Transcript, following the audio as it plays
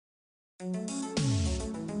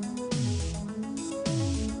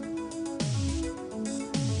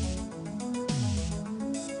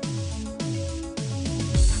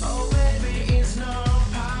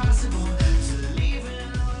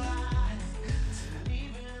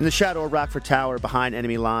In the shadow of Rockford Tower, behind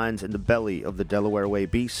enemy lines, in the belly of the Delaware Way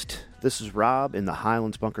beast, this is Rob in the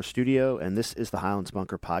Highlands Bunker studio, and this is the Highlands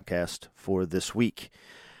Bunker podcast for this week.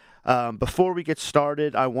 Before we get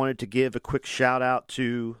started, I wanted to give a quick shout out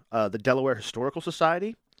to the Delaware Historical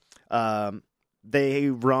Society. They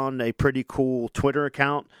run a pretty cool Twitter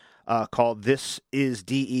account called This Is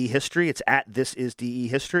DE History. It's at This Is DE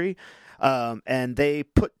History, and they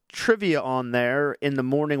put trivia on there in the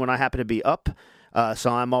morning when I happen to be up. So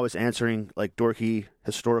I'm always answering like dorky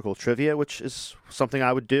historical trivia, which is something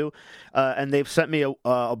I would do. And they've sent me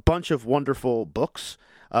a bunch of wonderful books.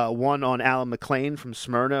 One on Alan McLean from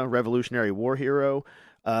Smyrna, Revolutionary War hero.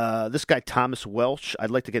 This guy, Thomas Welch,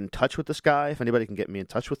 I'd like to get in touch with this guy, if anybody can get me in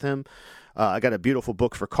touch with him. I got a beautiful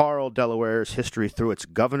book for Carl, Delaware's History Through Its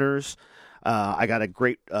Governors. I got a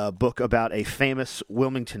great book about a famous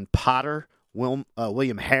Wilmington potter,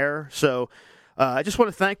 William Hare. So I just want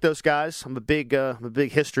to thank those guys. I'm a big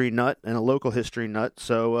history nut and a local history nut.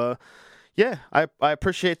 So, yeah, I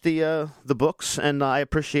appreciate the books, and I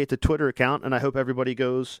appreciate the Twitter account, and I hope everybody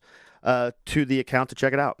goes to the account to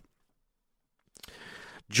check it out.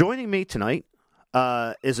 Joining me tonight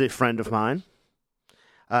is a friend of mine.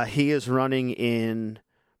 He is running in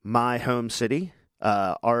my home city,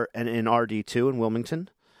 and in RD2 in Wilmington.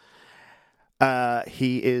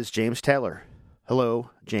 He is James Taylor. Hello,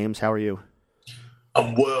 James. How are you?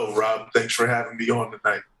 I'm well, Rob. Thanks for having me on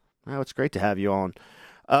tonight. Oh, it's great to have you on.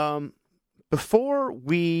 Before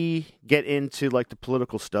we get into like the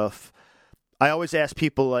political stuff, I always ask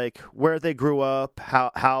people like where they grew up,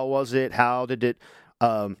 how was it, how did it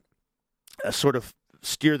sort of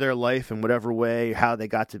steer their life in whatever way, how they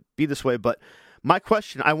got to be this way. But my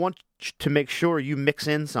question, I want to make sure you mix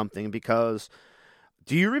in something, because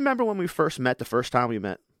do you remember when we first met, the first time we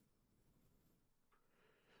met?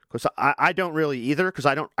 Because I don't really either, because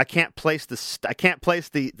I can't place the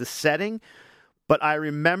setting, but I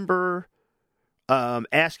remember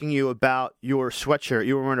asking you about your sweatshirt.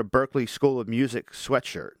 You were wearing a Berklee School of Music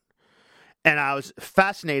sweatshirt, and I was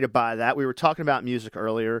fascinated by that. We were talking about music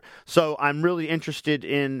earlier, so I'm really interested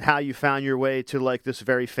in how you found your way to like this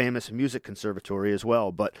very famous music conservatory as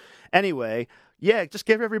well. But anyway, yeah, just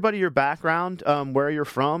give everybody your background, where you're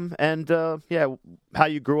from, and how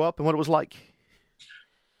you grew up and what it was like.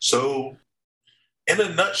 So, in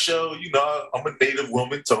a nutshell, I'm a native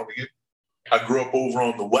Wilmingtonian. I grew up over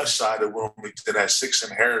on the west side of Wilmington at 6th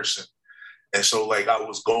and Harrison. And so, like, I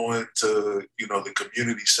was going to, the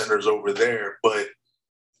community centers over there. But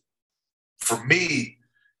for me,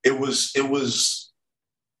 it was,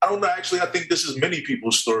 I don't know, actually, I think this is many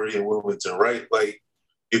people's story in Wilmington, right? Like,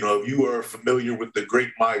 if you are familiar with the Great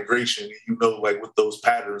Migration, like, what those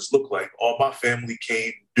patterns look like. All my family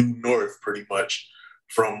came due north pretty much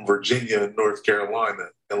from Virginia and North Carolina.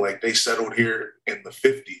 And like they settled here in the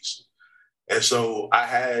 50s. And so I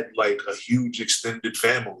had like a huge extended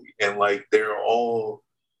family, and like they're all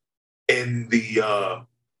in the, I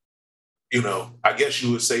guess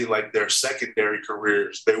you would say like their secondary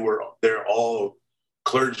careers. They're all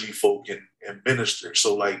clergy folk and ministers.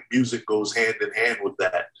 So like music goes hand in hand with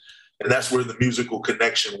that. And that's where the musical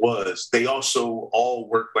connection was. They also all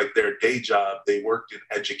worked like their day job. They worked in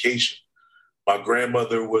education. My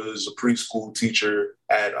grandmother was a preschool teacher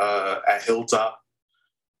at Hilltop.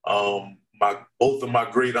 Both of my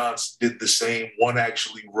great aunts did the same. One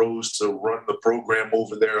actually rose to run the program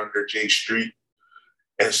over there under J Street.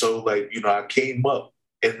 And so, like, I came up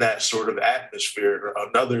in that sort of atmosphere.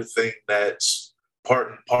 Another thing that's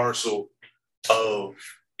part and parcel of,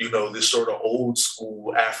 this sort of old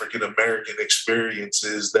school African-American experience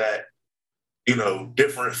is that,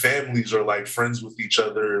 different families are like friends with each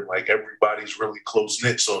other, and like everybody's really close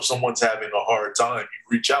knit. So if someone's having a hard time, you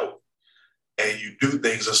reach out and you do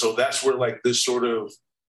things. And so that's where like this sort of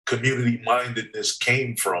community mindedness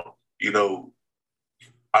came from.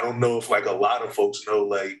 I don't know if like a lot of folks know,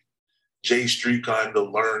 like J Street kind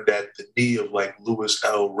of learned at the knee of like Lewis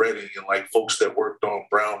L. Redding and like folks that worked on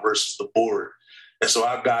Brown versus the Board. And so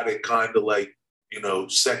I got it kind of like,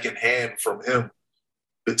 secondhand from him.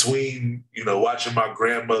 Between, watching my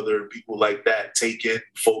grandmother and people like that take in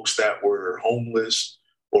folks that were homeless,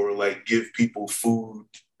 or like give people food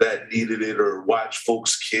that needed it, or watch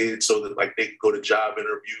folks' kids so that like they could go to job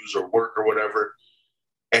interviews or work or whatever.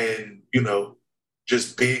 And,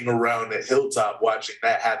 just being around at Hilltop, watching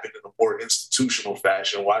that happen in a more institutional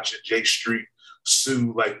fashion, watching J Street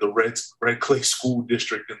sue like the Red Clay School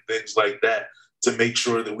District and things like that to make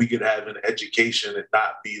sure that we could have an education and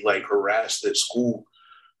not be like harassed at school.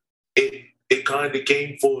 It kind of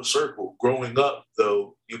came full circle. Growing up,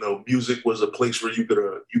 though, music was a place where you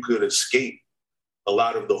could escape a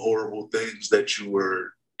lot of the horrible things that you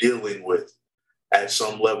were dealing with at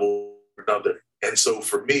some level or another. And so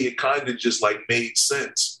for me, it kind of just like made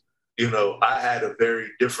sense. You know, I had a very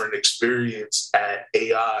different experience at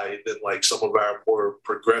AI than like some of our more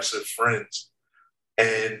progressive friends.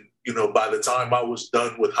 And, you know, by the time I was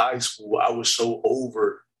done with high school, I was so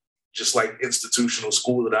over just like institutional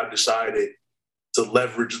school that I decided to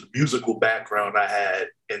leverage the musical background I had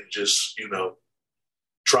and just, you know,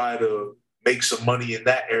 try to make some money in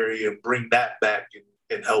that area and bring that back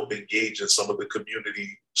and help engage in some of the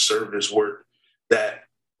community service work that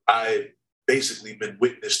I basically been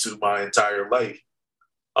witness to my entire life.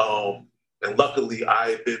 And luckily,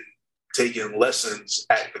 I've been taking lessons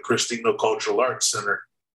at the Christina Cultural Arts Center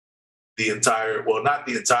not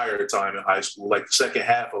the entire time in high school, like the second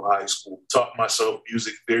half of high school, taught myself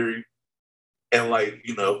music theory and like,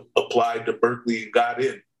 you know, applied to Berklee and got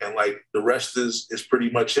in. And like the rest is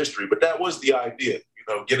pretty much history. But that was the idea, you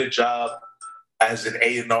know, get a job as an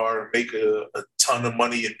A&R, make a ton of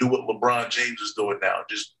money and do what LeBron James is doing now.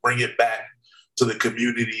 Just bring it back to the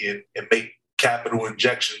community and make capital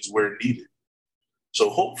injections where needed. So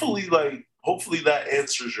hopefully that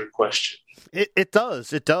answers your question. It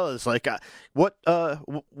does. It does. Like, what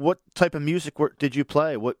type of music did you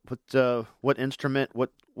play? What instrument?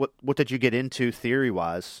 What did you get into theory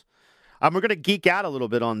wise? We're going to geek out a little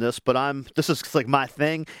bit on this, but this is like my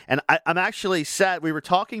thing, and I'm actually sad. We were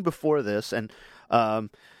talking before this, and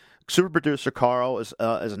super producer Carl is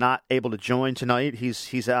not able to join tonight.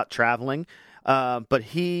 He's out traveling. But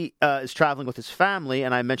he is traveling with his family,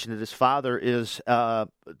 and I mentioned that his father is a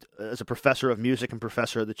professor of music and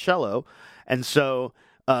professor of the cello, and so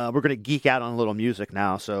we're going to geek out on a little music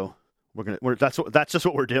now. So that's just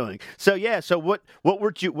what we're doing. So yeah. So what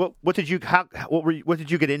did you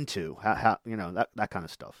get into? How you know that kind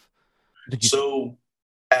of stuff? So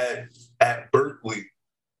at Berklee,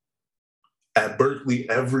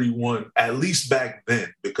 everyone, at least back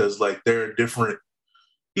then, because like there are different.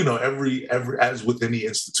 You know, every as with any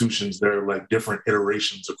institutions, there are like different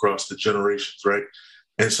iterations across the generations, right?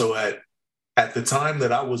 And so at the time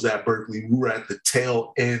that I was at Berklee, we were at the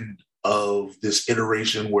tail end of this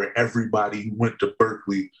iteration where everybody who went to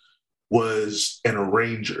Berklee was an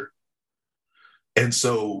arranger. And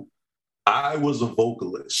so I was a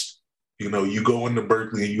vocalist. You know, you go into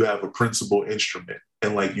Berklee and you have a principal instrument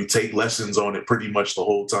and like you take lessons on it pretty much the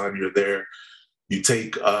whole time you're there. You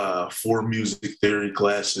take 4 music theory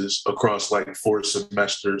classes across like 4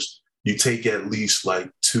 semesters. You take at least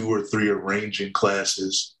like 2 or 3 arranging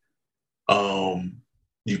classes.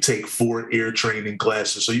 You take 4 ear training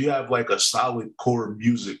classes. So you have like a solid core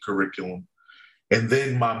music curriculum. And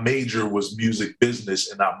then my major was music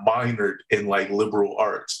business, and I minored in like liberal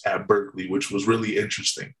arts at Berklee, which was really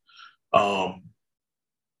interesting.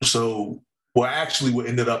 So what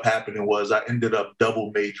ended up happening was I ended up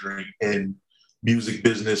double majoring in music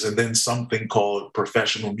business and then something called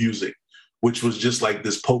professional music, which was just like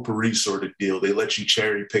this potpourri sort of deal. They let you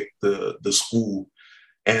cherry pick the school,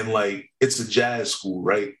 and like it's a jazz school,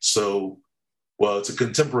 right? So, well, it's a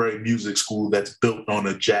contemporary music school that's built on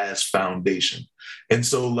a jazz foundation. And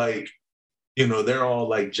so like, you know, they're all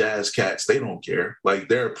like jazz cats. They don't care. Like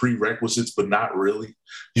there are prerequisites, but not really.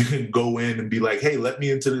 You can go in and be like, hey, let me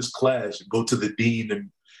into this class, and go to the dean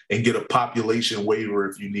and get a population waiver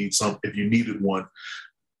if you needed one.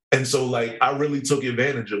 And so like I really took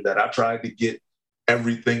advantage of that. I tried to get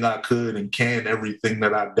everything I could and can everything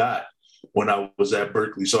that I got when I was at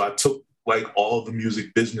Berklee. So I took like all the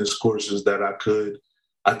music business courses that I could.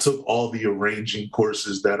 I took all the arranging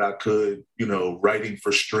courses that I could, you know, writing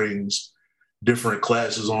for strings, different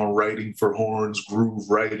classes on writing for horns, groove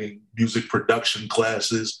writing, music production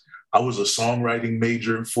classes. I was a songwriting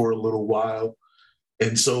major for a little while.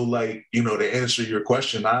 And so, like, you know, to answer your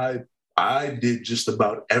question, I did just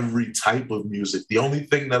about every type of music. The only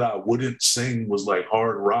thing that I wouldn't sing was like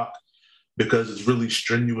hard rock because it's really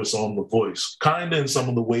strenuous on the voice, kind of in some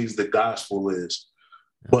of the ways that gospel is.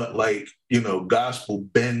 But like, you know, gospel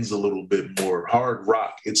bends a little bit more. Hard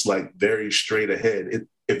rock, it's like very straight ahead.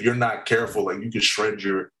 If you're not careful, like you can shred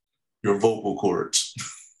your vocal cords.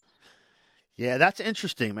 Yeah, that's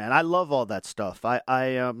interesting, man. I love all that stuff.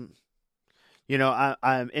 You know,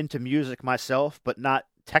 I'm into music myself, but not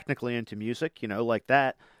technically into music, you know, like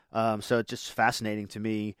that. So it's just fascinating to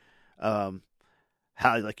me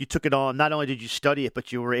how, like, you took it on. Not only did you study it,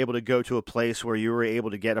 but you were able to go to a place where you were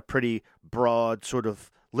able to get a pretty broad sort of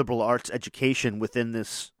liberal arts education within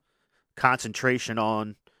this concentration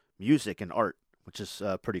on music and art, which is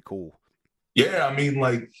pretty cool. Yeah, I mean,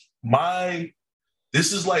 like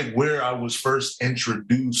this is like where I was first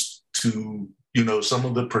introduced to some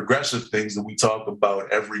of the progressive things that we talk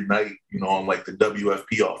about every night, on like the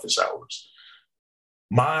WFP office hours.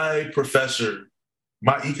 My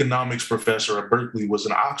economics professor at Berkeley was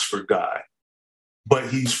an Oxford guy, but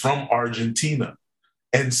he's from Argentina.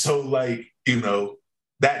 And so like,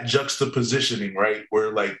 that juxtapositioning, right?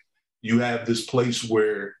 Where like you have this place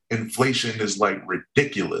where inflation is like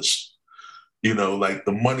ridiculous, like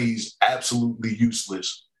the money's absolutely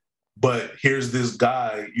useless. But here's this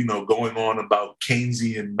guy, going on about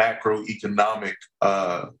Keynesian macroeconomic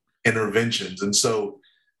interventions. And so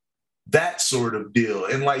that sort of deal.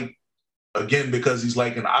 And like, again, because he's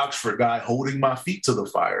like an Oxford guy holding my feet to the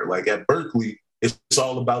fire. Like at Berkeley, it's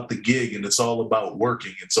all about the gig and it's all about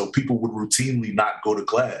working. And so people would routinely not go to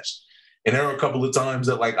class. And there were a couple of times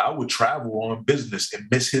that like I would travel on business and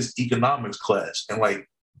miss his economics class. And like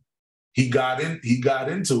he got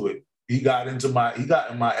into it. He got in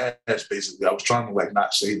my ass basically. I was trying to like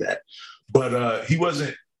not say that. But he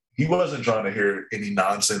wasn't trying to hear any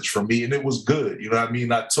nonsense from me. And it was good. You know what I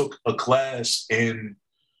mean? I took a class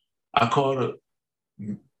I called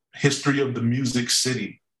it History of the Music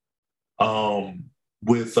City.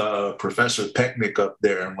 With Professor Pecknick up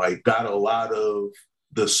there, and like got a lot of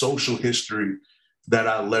the social history that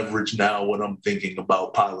I leverage now when I'm thinking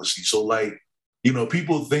about policy. So like,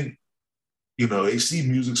 people think, they see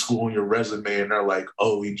music school on your resume and they're like,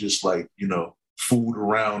 oh, he just like, fooled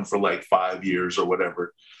around for like 5 years or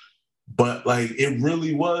whatever. But like, it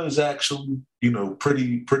really was actually,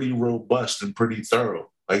 pretty robust and pretty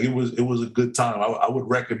thorough. Like it was a good time. I would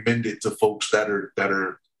recommend it to folks that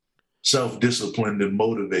are self-disciplined and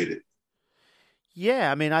motivated.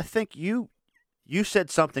 Yeah, I mean, I think you said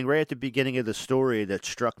something right at the beginning of the story that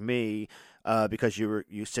struck me because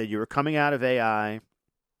you said you were coming out of AI,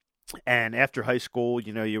 and after high school,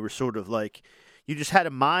 you were sort of like you just had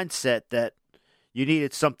a mindset that you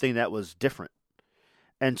needed something that was different,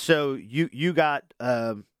 and so you got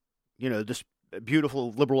this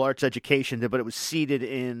beautiful liberal arts education, but it was seated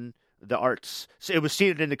in the arts. So it was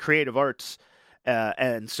seated in the creative arts.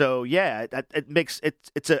 And so, yeah, it makes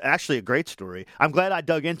it's actually a great story. I'm glad I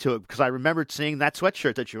dug into it because I remembered seeing that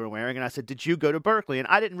sweatshirt that you were wearing, and I said, "Did you go to Berkeley?" And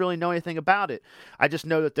I didn't really know anything about it. I just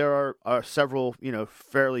know that there are several,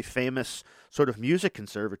 fairly famous sort of music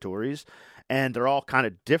conservatories, and they're all kind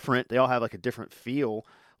of different. They all have like a different feel.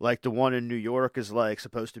 Like the one in New York is like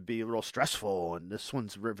supposed to be a little stressful, and this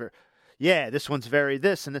one's this one's very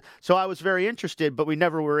this, and so I was very interested, but we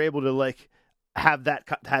never were able to like had that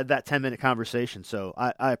 10-minute conversation. So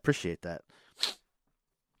I appreciate that.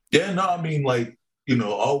 Yeah, no, I mean, like, I'm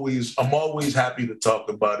always happy to talk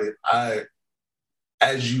about it.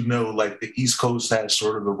 As you know, like the East Coast has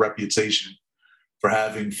sort of a reputation for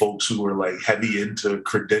having folks who are like heavy into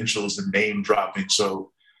credentials and name dropping.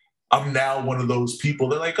 So I'm now one of those people.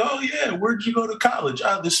 They're like, oh yeah, where'd you go to college?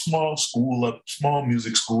 This small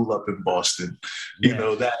music school up in Boston,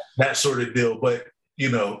 that sort of deal. But,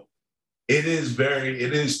 it is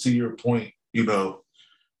to your point,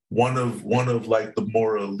 one of like the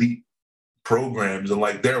more elite programs. And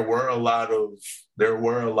like, there were a lot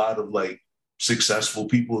of like successful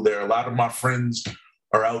people there. A lot of my friends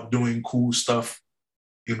are out doing cool stuff,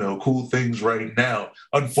 cool things right now.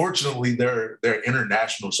 Unfortunately, they're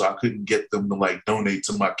international, so I couldn't get them to like donate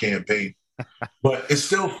to my campaign. But it's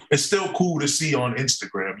still cool to see on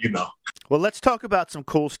Instagram, Well, let's talk about some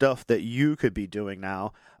cool stuff that you could be doing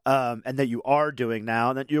now, and that you are doing now,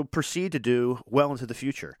 and that you'll proceed to do well into the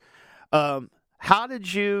future. How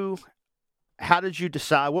did you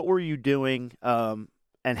decide? What were you doing, and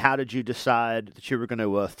how did you decide that you were going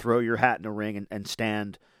to throw your hat in the ring and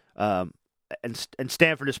stand and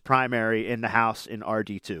stand for this primary in the House in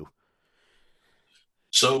RD2?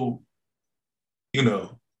 So,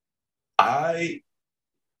 I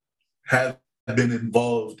have been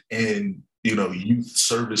involved in, youth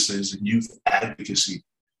services and youth advocacy,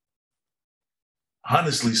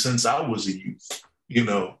 honestly, since I was a youth.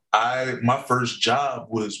 My first job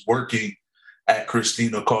was working at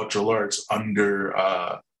Christina Cultural Arts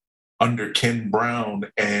under Ken Brown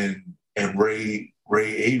and Ray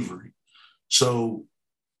Avery. So,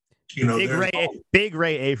 Big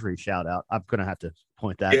Ray Avery shout out. I'm gonna have to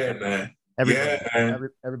point that. Yeah, man.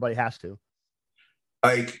 Everybody has to.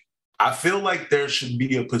 Like, I feel like there should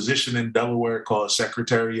be a position in Delaware called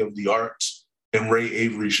Secretary of the Arts, and Ray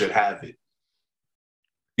Avery should have it.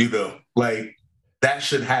 Like that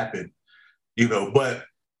should happen. But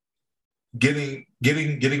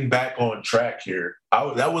getting back on track here,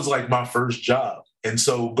 that was like my first job, and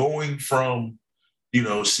so going from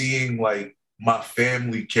seeing like my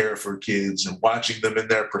family care for kids and watching them in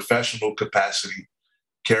their professional capacity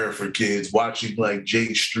caring for kids, watching like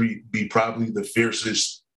Jay Street be probably the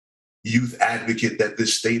fiercest youth advocate that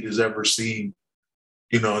this state has ever seen,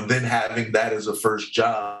 and then having that as a first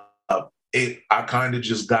job, I kind of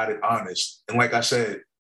just got it honest. And like I said,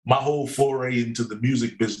 my whole foray into the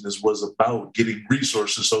music business was about getting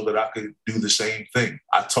resources so that I could do the same thing.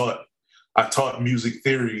 I taught music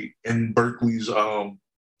theory in Berkeley's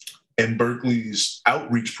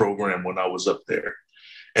outreach program when I was up there.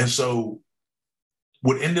 And so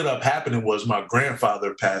what ended up happening was my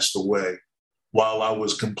grandfather passed away while I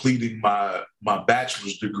was completing my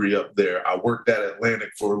bachelor's degree up there. I worked at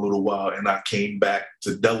Atlantic for a little while, and I came back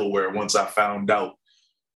to Delaware once I found out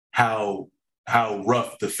how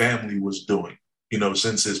rough the family was doing,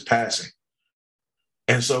 since his passing.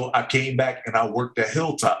 And so I came back and I worked at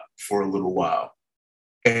Hilltop for a little while.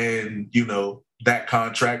 And, that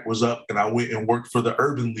contract was up, and I went and worked for the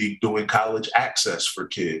Urban League doing college access for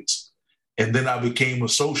kids. And then I became a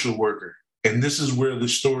social worker. And this is where the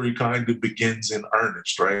story kind of begins in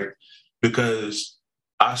earnest, right? Because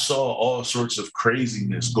I saw all sorts of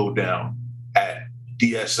craziness go down at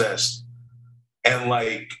DSS. And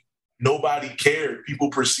like, nobody cared. People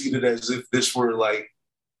proceeded as if this were like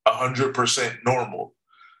 100% normal.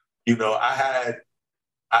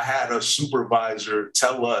 I had a supervisor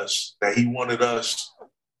tell us that he wanted us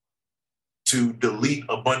to delete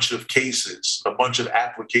a bunch of cases, a bunch of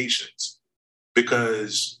applications,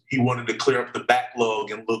 because he wanted to clear up the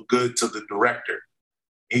backlog and look good to the director.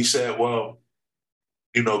 He said, well,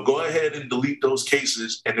 go ahead and delete those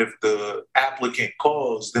cases. And if the applicant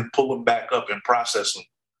calls, then pull them back up and process them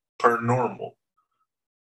per normal.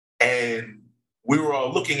 And we were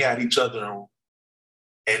all looking at each other,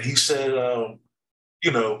 and he said,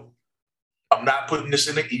 I'm not putting this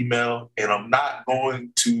in an email, and I'm not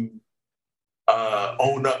going to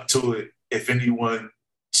own up to it if anyone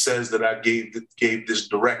says that I gave this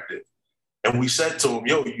directive. And we said to him,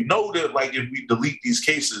 that like if we delete these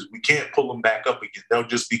cases, we can't pull them back up again. They'll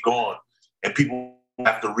just be gone, and people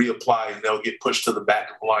have to reapply, and they'll get pushed to the back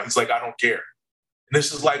of the line. He's like, I don't care. And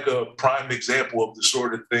this is like a prime example of the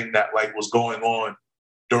sort of thing that like was going on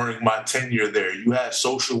during my tenure there. You had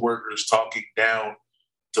social workers talking down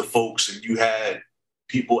to folks, and you had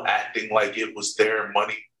people acting like it was their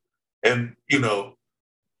money. And,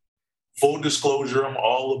 full disclosure, I'm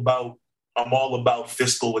all about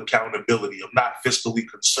fiscal accountability. I'm not fiscally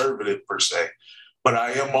conservative per se, but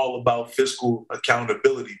I am all about fiscal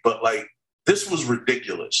accountability. But like, this was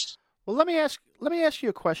ridiculous. Well, let me ask you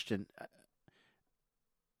a question.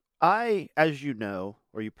 I, as you know,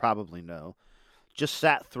 or you probably know, just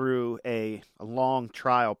sat through a long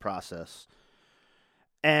trial process,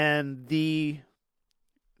 and the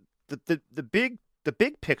big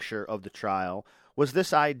picture of the trial was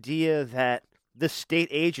this idea that this state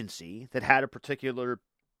agency that had a particular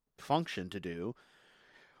function to do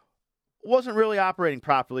wasn't really operating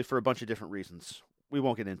properly for a bunch of different reasons. We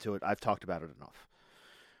won't get into it. I've talked about it enough.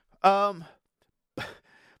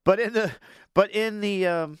 But in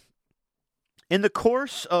the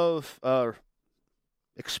course of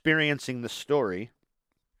experiencing the story,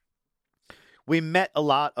 we met a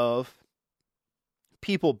lot of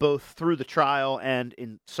people, both through the trial and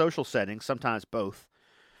in social settings, sometimes both,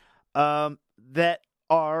 that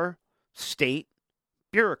are state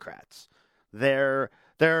bureaucrats. They're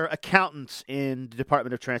accountants in the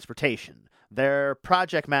Department of Transportation. They're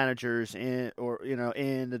project managers in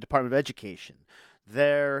the Department of Education.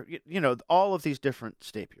 They're all of these different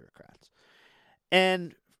state bureaucrats.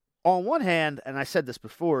 And on one hand, and I said this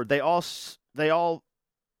before, they all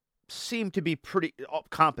seem to be pretty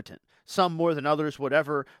competent. Some more than others,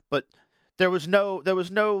 whatever. But there was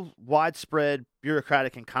no widespread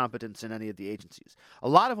bureaucratic incompetence in any of the agencies. A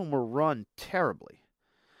lot of them were run terribly,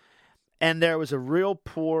 and there was a real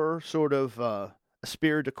poor sort of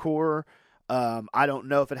esprit de corps. I don't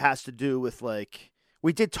know if it has to do with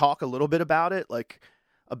we did talk a little bit about it,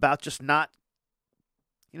 about just not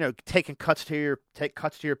taking cuts to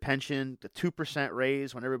your pension, the 2%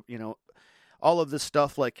 raise whenever, all of this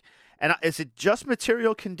stuff. And is it just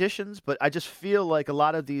material conditions? But I just feel like a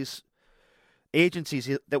lot of these agencies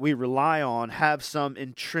that we rely on have some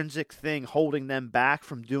intrinsic thing holding them back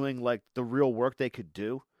from doing the real work they could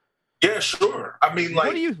do. Yeah, sure. I mean,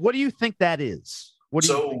 what do you think that is? What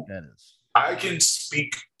do you think that is? I can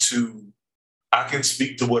speak to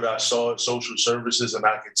what I saw at social services, and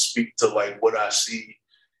I can speak to what I see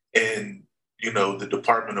in, the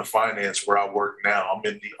Department of Finance where I work now. I'm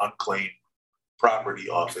in the unclaimed property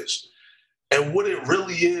office. And what it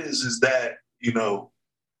really is that,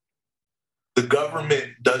 the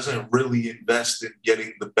government doesn't really invest in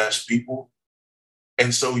getting the best people.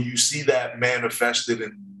 And so you see that manifested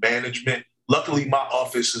in management. Luckily, my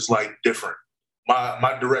office is like different.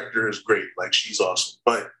 My director is great, like she's awesome.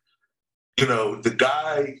 But you know, the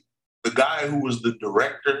guy who was the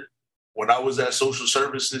director when I was at social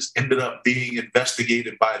services ended up being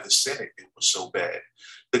investigated by the Senate. It was so bad.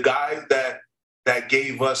 The guy that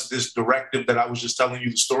gave us this directive that I was just telling you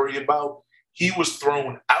the story about, he was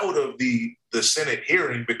thrown out of the Senate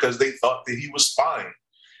hearing because they thought that he was spying.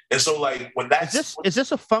 And so, like, when that's is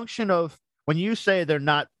this a function of when you say they're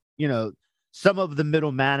not, you know, some of the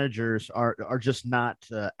middle managers are just not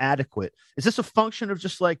adequate? Is this a function of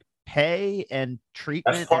just like pay and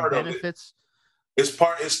treatment and benefits? It's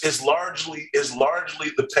largely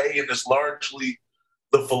the pay, and it's largely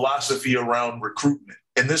the philosophy around recruitment.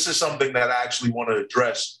 And this is something that I actually want to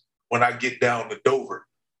address when I get down to Dover,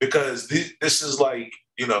 because this is like,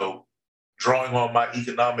 you know, drawing on my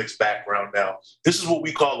economics background now. This is what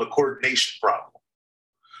we call a coordination problem.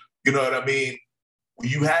 You know what I mean?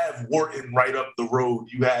 You have Wharton right up the road.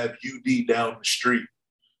 You have UD down the street.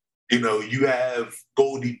 You know, you have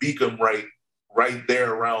Goldie Beacom right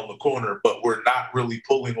there around the corner, but we're not really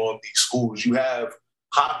pulling on these schools. You have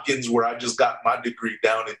Hopkins, where I just got my degree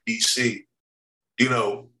down in DC. You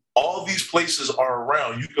know, all these places are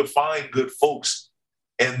around. You can find good folks.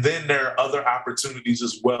 And then there are other opportunities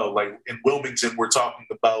as well. Like in Wilmington, we're talking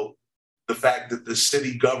about the fact that the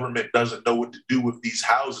city government doesn't know what to do with these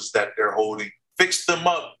houses that they're holding. Fix them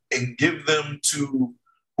up and give them to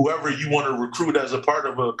whoever you want to recruit as a part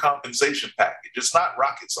of a compensation package. It's not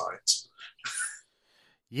rocket science.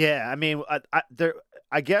 Yeah, I mean,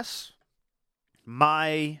 I guess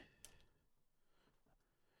my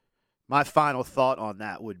final thought on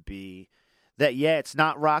that would be that, yeah, it's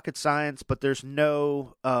not rocket science, but there's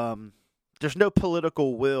no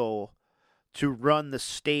political will to run the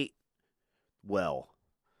state well,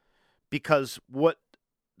 because what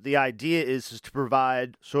the idea is to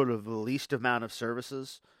provide sort of the least amount of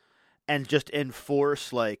services and just enforce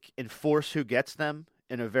who gets them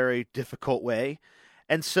in a very difficult way.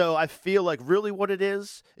 And so I feel like really what it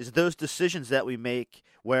is those decisions that we make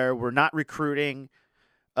where we're not recruiting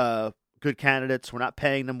good candidates, we're not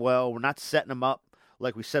paying them well, we're not setting them up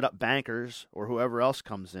like we set up bankers or whoever else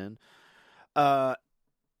comes in.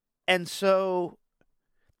 And so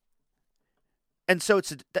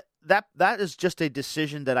it's that is just a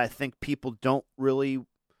decision that I think people don't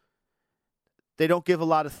give a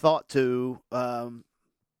lot of thought to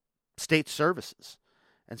state services.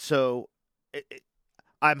 And so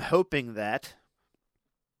I'm hoping that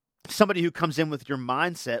somebody who comes in with your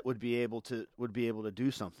mindset would be able to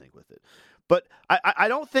do something with it. But I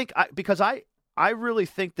don't think because I really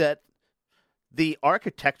think that the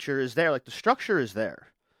architecture is there, like the structure is there.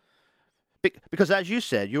 Because as you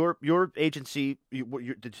said, your agency,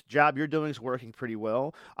 the job you're doing is working pretty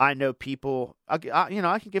well. I know people, I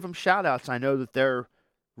can give them shout outs. I know that they're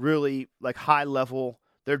really like high level.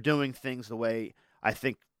 They're doing things the way I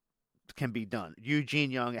think can be done. Eugene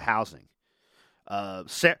Young at Housing,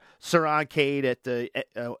 Saran Cade at the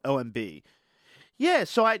OMB. Yeah,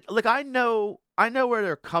 so I know where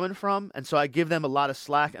they're coming from, and so I give them a lot of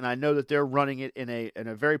slack, and I know that they're running it in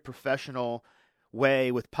a very professional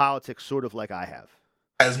way with politics, sort of like I have.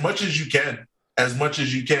 As much as you can,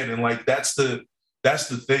 and like that's the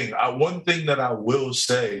thing. One thing that I will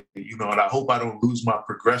say, you know, and I hope I don't lose my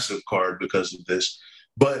progressive card because of this,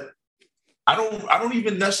 but I don't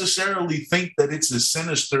even necessarily think that it's as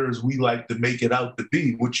sinister as we like to make it out to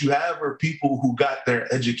be. What you have are people who got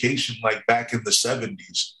their education like back in the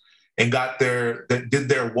 70s and did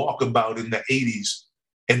their walkabout in the 80s.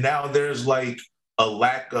 And now there's like a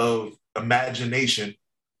lack of imagination,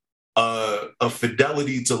 a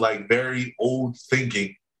fidelity to like very old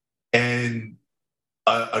thinking, and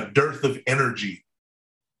a dearth of energy.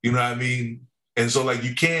 You know what I mean? And so like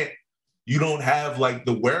you don't have like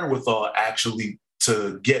the wherewithal actually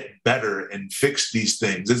to get better and fix these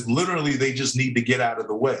things. It's literally, they just need to get out of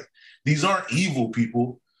the way. These aren't evil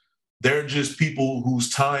people. They're just people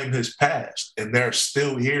whose time has passed and they're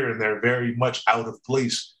still here and they're very much out of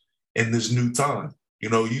place in this new time. You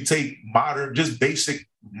know, you take basic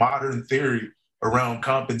modern theory around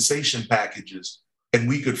compensation packages, and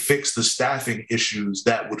we could fix the staffing issues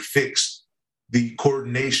that would fix the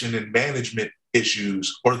coordination and management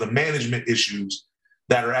issues, or the management issues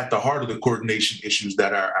that are at the heart of the coordination issues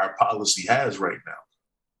that our policy has right now.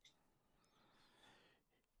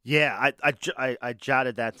 Yeah, I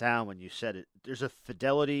jotted that down when you said it. There's a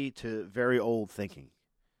fidelity to very old thinking.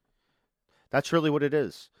 That's really what it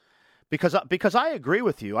is. Because I agree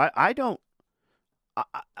with you. I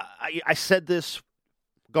said this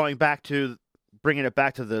going back to bringing it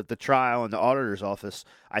back to the trial in the auditor's office,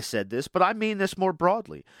 I said this, but I mean this more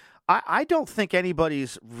broadly. I don't think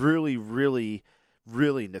anybody's really, really,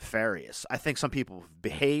 really nefarious. I think some people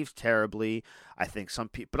behave terribly. I think some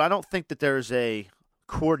people, but I don't think that there's a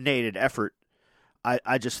coordinated effort.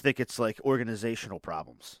 I just think it's like organizational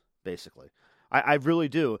problems, basically. I really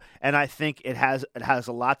do, and I think it has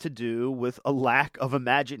a lot to do with a lack of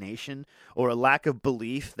imagination or a lack of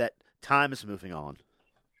belief that time is moving on.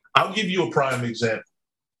 I'll give you a prime example,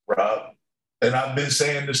 Rob. And I've been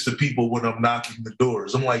saying this to people when I'm knocking the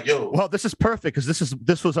doors. I'm like, yo. Well, this is perfect because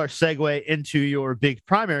this was our segue into your big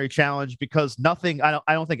primary challenge, because I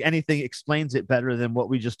don't think anything explains it better than what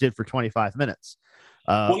we just did for 25 minutes.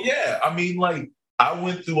 Well, yeah. I mean, like, I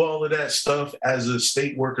went through all of that stuff as a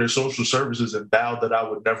state worker, social services, and vowed that I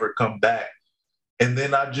would never come back. And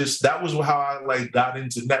then that was how I like got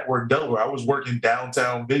into Network Delaware. I was working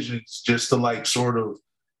downtown Visions just to like sort of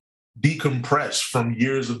decompress from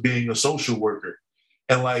years of being a social worker.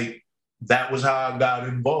 And like, that was how I got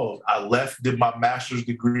involved. I left, did my master's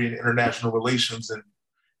degree in international relations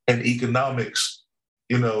and economics,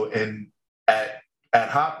 and at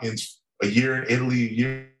Hopkins, a year in Italy, a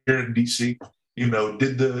year in DC,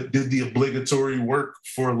 did the obligatory work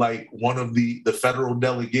for like one of the federal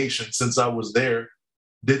delegations since I was there,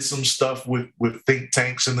 did some stuff with think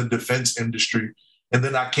tanks in the defense industry. And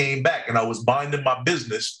then I came back and I was minding my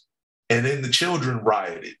business. And then the children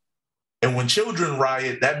rioted. And when children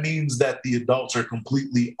riot, that means that the adults are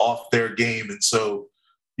completely off their game. And so,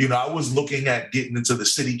 I was looking at getting into the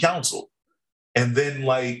city council. And then,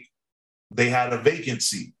 like, they had a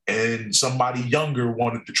vacancy and somebody younger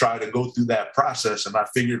wanted to try to go through that process. And I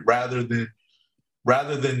figured rather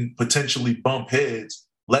than potentially bump heads,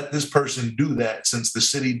 let this person do that, since the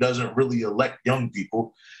city doesn't really elect young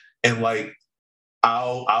people. And, like,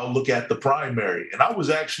 I'll look at the primary. And I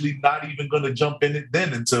was actually not even going to jump in it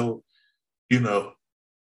then until,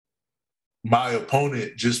 my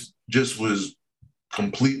opponent just was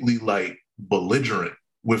completely like belligerent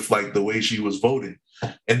with like the way she was voting.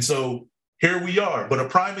 And so here we are. But a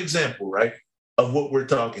prime example, right, of what we're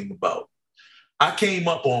talking about. I came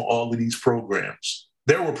up on all of these programs.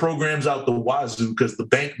 There were programs out the wazoo because the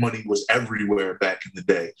bank money was everywhere back in the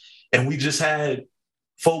day. And we just had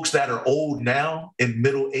folks that are old now and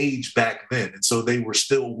middle age back then. And so they were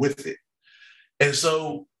still with it. And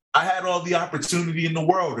so I had all the opportunity in the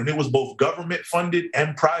world, and it was both government funded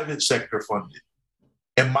and private sector funded.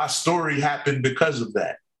 And my story happened because of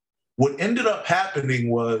that. What ended up happening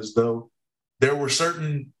was, though, there were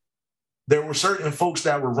certain folks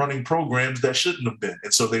that were running programs that shouldn't have been.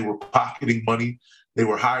 And so they were pocketing money. They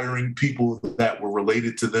were hiring people that were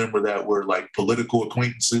related to them or that were like political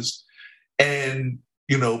acquaintances. And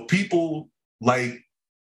people like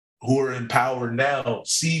who are in power now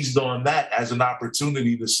seized on that as an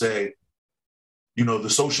opportunity to say, the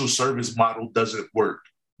social service model doesn't work.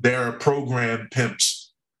 There are program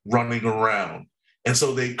pimps running around. And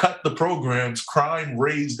so they cut the programs. Crime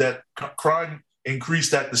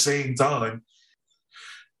increased at the same time.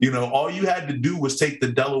 All you had to do was take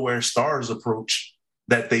the Delaware Stars approach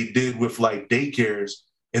that they did with like daycares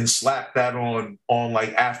and slap that on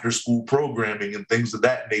like after school programming and things of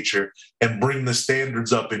that nature and bring the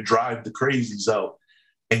standards up and drive the crazies out.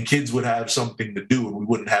 And kids would have something to do and we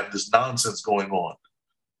wouldn't have this nonsense going on,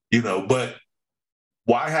 but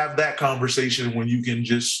why have that conversation when you can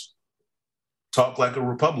just talk like a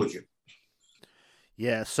Republican?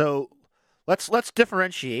 Yeah. So let's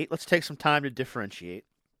differentiate. Let's take some time to differentiate.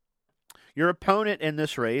 Your opponent in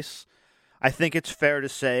this race, I think it's fair to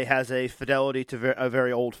say, has a fidelity to a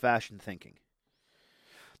very old-fashioned thinking.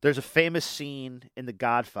 There's a famous scene in The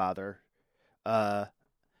Godfather. Shout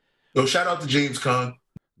out to James Caan.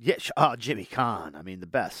 Yeah, Jimmy Caan. I mean, the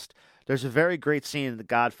best. There's a very great scene in The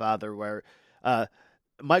Godfather where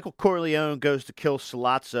Michael Corleone goes to kill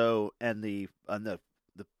Sollozzo and the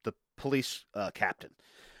police captain.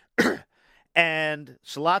 And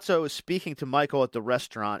Sollozzo is speaking to Michael at the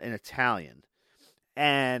restaurant in Italian.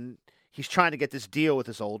 And he's trying to get this deal with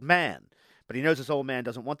this old man. But he knows this old man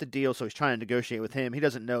doesn't want the deal, so he's trying to negotiate with him. He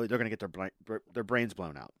doesn't know they're going to get their brains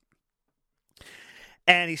blown out.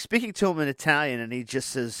 And he's speaking to him in Italian, and he just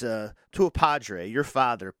says, tuo padre, your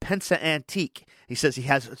father, pensa antique. He says he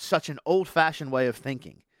has such an old-fashioned way of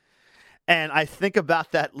thinking. And I think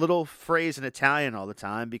about that little phrase in Italian all the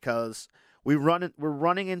time because we're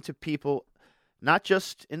running into people, not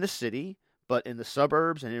just in the city, but in the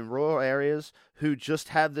suburbs and in rural areas who just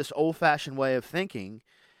have this old-fashioned way of thinking.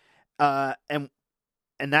 And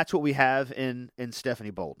that's what we have in Stephanie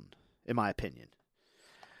Bolden, in my opinion.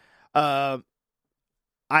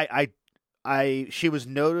 She was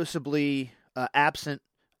noticeably absent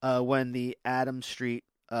when the Adams Street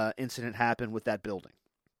incident happened with that building.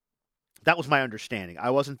 That was my understanding.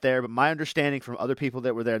 I wasn't there, but my understanding from other people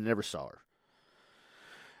that were there never saw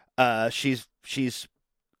her. She's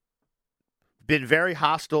been very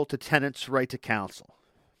hostile to tenants' right to counsel.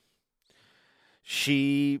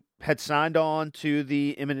 She had signed on to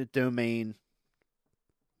the eminent domain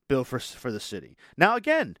bill for the city. Now,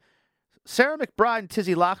 again, Sarah McBride and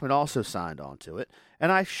Tizzy Lockman also signed on to it.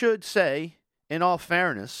 And I should say, in all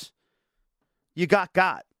fairness, you got.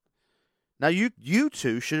 Now, you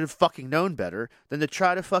two should have fucking known better than to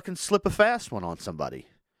try to fucking slip a fast one on somebody.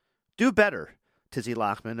 Do better, Tizzy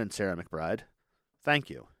Lockman and Sarah McBride. Thank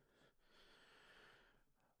you.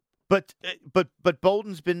 But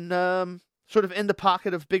Bolden's been sort of in the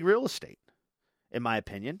pocket of big real estate, in my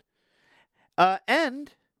opinion. And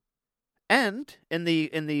in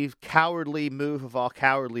the cowardly move of all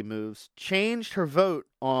cowardly moves, changed her vote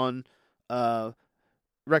on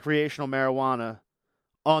recreational marijuana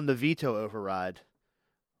on the veto override.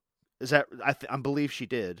 Is that I believe she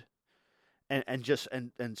did,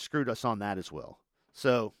 and screwed us on that as well.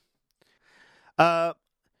 So,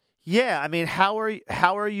 yeah, I mean, how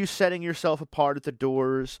are you setting yourself apart at the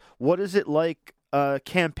doors? What is it like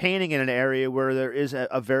campaigning in an area where there is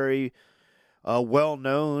a very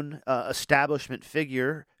well-known establishment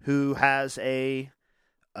figure who has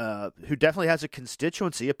who definitely has a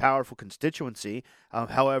constituency, a powerful constituency,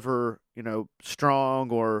 however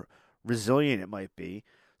strong or resilient it might be.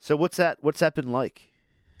 So what's that been like?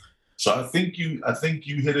 So I think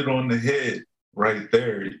you hit it on the head right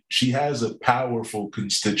there. She has a powerful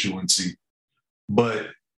constituency,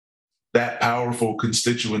 but that powerful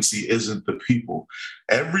constituency isn't the people.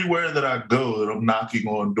 Everywhere that I go that I'm knocking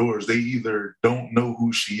on doors, they either don't know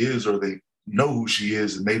who she is or they know who she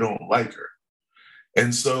is and they don't like her.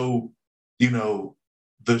 And so,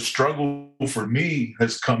 the struggle for me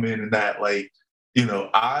has come in that,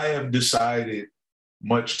 I have decided,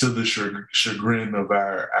 much to the chagrin of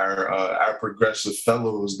our progressive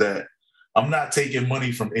fellows, that I'm not taking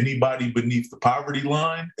money from anybody beneath the poverty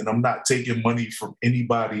line, and I'm not taking money from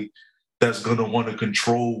anybody that's going to want to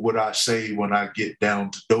control what I say when I get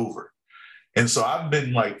down to Dover. And so I've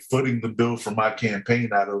been footing the bill for my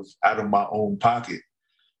campaign out of my own pocket.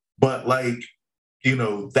 But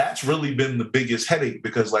that's really been the biggest headache,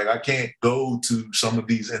 because I can't go to some of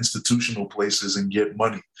these institutional places and get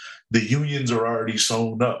money. The unions are already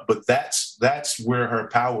sewn up, but that's where her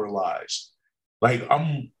power lies.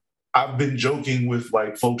 I've been joking with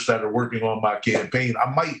folks that are working on my campaign.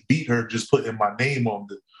 I might beat her just putting my name on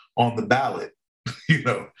the ballot.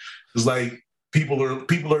 It's people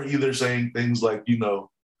are either saying things like,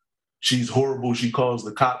 she's horrible, she calls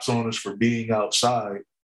the cops on us for being outside.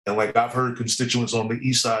 And I've heard constituents on the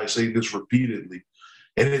east side say this repeatedly.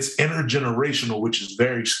 And it's intergenerational, which is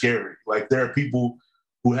very scary. There are people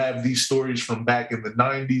who have these stories from back in the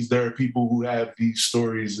 90s. There are people who have these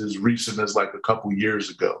stories as recent as a couple years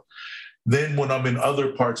ago. Then when I'm in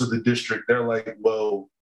other parts of the district, they're like, well,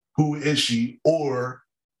 who is she? Or,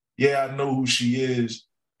 yeah, I know who she is.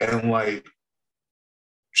 And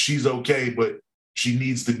she's okay, but she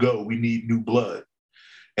needs to go. We need new blood.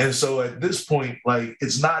 And so at this point,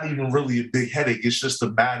 it's not even really a big headache. It's just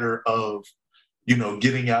a matter of,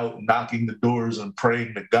 getting out, knocking the doors and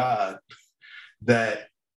praying to God that,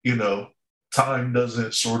 time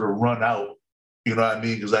doesn't sort of run out. You know what I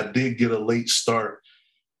mean? Because I did get a late start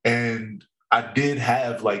and I did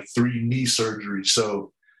have 3 knee surgeries.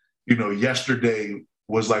 So, yesterday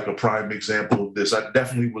was a prime example of this. I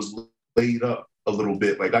definitely was laid up a little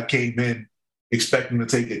bit. I came in expecting to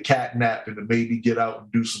take a cat nap and to maybe get out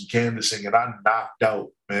and do some canvassing, and I knocked out,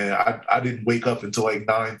 man. I didn't wake up until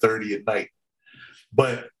 9:30 at night.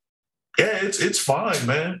 But yeah, it's fine,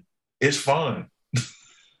 man. It's fine.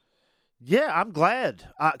 Yeah, I'm glad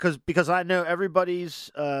because I know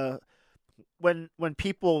everybody's when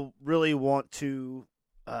people really want to.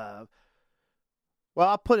 Well,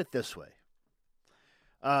 I'll put it this way.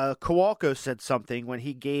 Kowalko said something when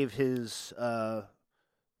he gave his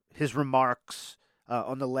remarks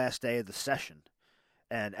on the last day of the session,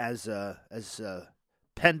 and as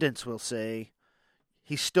Pendants will say,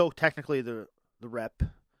 he's still technically the rep,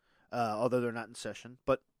 although they're not in session.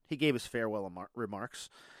 But he gave his farewell remarks,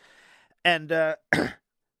 and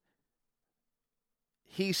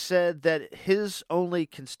he said that his only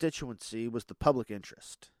constituency was the public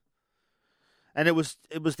interest, and it was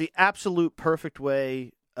the absolute perfect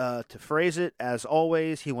way to phrase it. As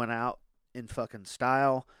always, he went out in fucking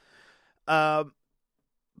style. But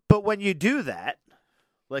when you do that,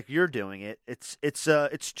 like you're doing it,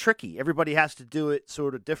 it's tricky. Everybody has to do it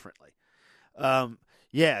sort of differently.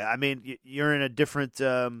 Yeah, I mean, you're in a different,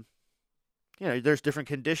 there's different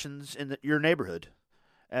conditions in your neighborhood.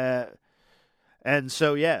 And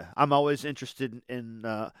so, yeah, I'm always interested in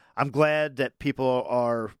I'm glad that people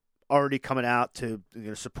are already coming out to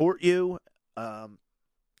support you.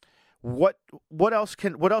 What else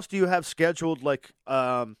do you have scheduled? Like,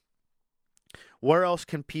 where else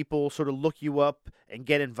can people sort of look you up and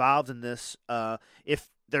get involved in this? If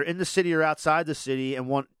they're in the city or outside the city and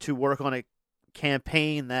want to work on a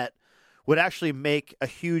campaign that would actually make a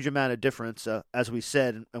huge amount of difference, as we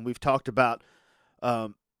said, and we've talked about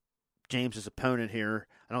James's opponent here.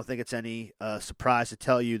 I don't think it's any surprise to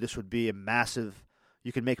tell you this would be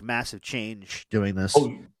you can make massive change doing this.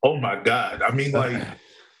 Oh my God. I mean, like,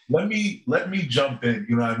 let me jump in,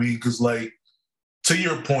 you know what I mean? Because, like, to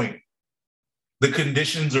your point, the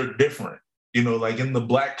conditions are different. You know, like in the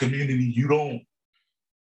Black community,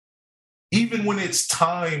 even when it's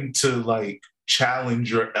time to, like,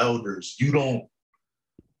 challenge your elders, you don't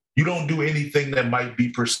do anything that might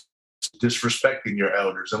be disrespecting your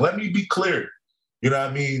elders. And let me be clear, you know what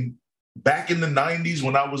I mean? Back in the 90s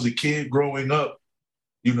when I was a kid growing up,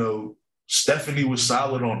 you know, Stephanie was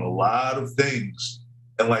solid on a lot of things.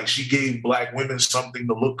 And, like, she gave Black women something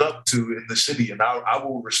to look up to in the city. And I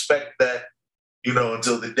will respect that, you know,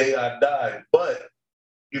 until the day I die. But,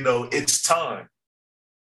 you know, it's time.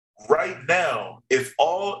 Right now, if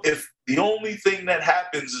the only thing that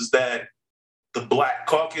happens is that the Black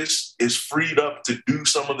caucus is freed up to do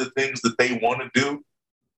some of the things that they want to do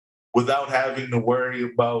without having to worry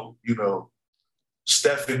about, you know,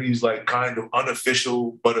 Stephanie's, like, kind of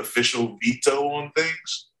unofficial but official veto on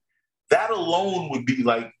things, that alone would be,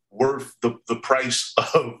 like, worth the price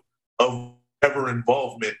of whatever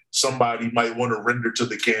involvement somebody might want to render to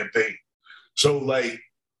the campaign. So, like,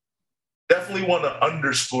 definitely want to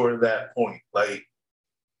underscore that point. Like,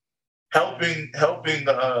 helping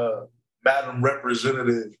Madam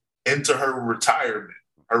Representative into her retirement,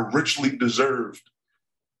 her richly deserved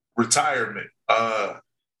retirement,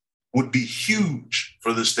 would be huge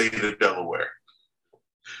for the state of Delaware.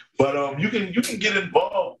 But you can get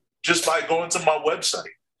involved just by going to my website.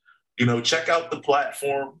 You know, check out the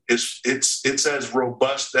platform. It's as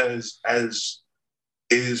robust as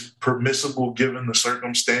is permissible given the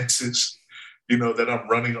circumstances, you know, that I'm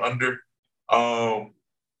running under.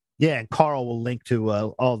 Yeah, and Carl will link to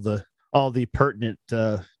all the pertinent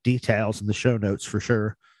details in the show notes for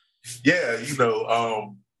sure. Yeah, you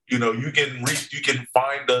know, you can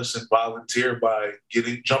find us and volunteer by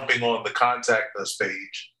jumping on the contact us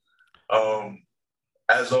page.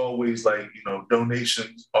 As always, like, you know,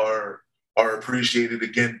 donations are appreciated.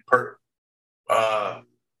 Again,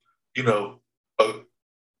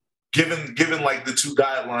 given like the two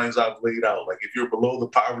guidelines I've laid out, like if you're below the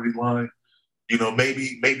poverty line, you know,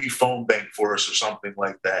 maybe phone bank for us or something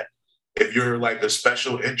like that. If you're like a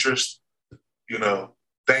special interest, you know,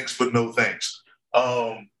 thanks but no thanks.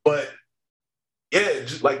 But yeah,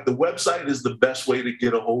 just like the website is the best way to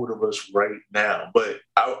get a hold of us right now. But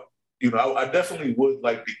I definitely would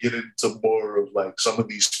like to get into more of like some of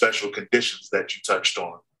these special conditions that you touched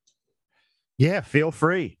on. Yeah, feel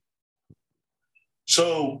free.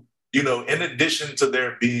 So, you know, in addition to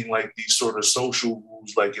there being like these sort of social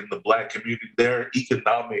rules, like in the Black community, there are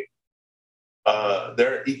economic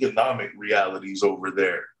realities over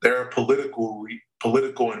there. There are political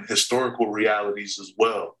and historical realities as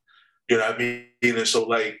well. You know what I mean? And so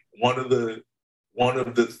like one of the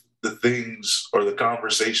things or the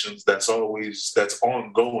conversations that's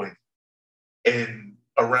ongoing and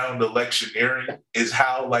around electioneering is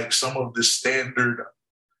how like some of the standard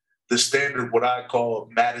what I call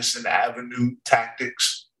Madison Avenue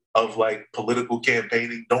tactics of like political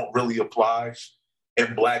campaigning don't really apply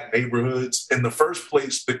in Black neighborhoods in the first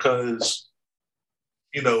place, because,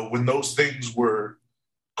 you know, when those things were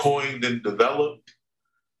coined and developed,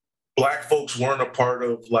 Black folks weren't a part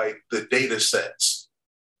of like the data sets,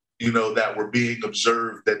 you know, that were being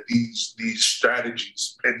observed, that these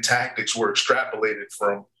strategies and tactics were extrapolated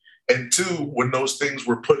from. And two, when those things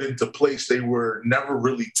were put into place, they were never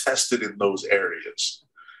really tested in those areas.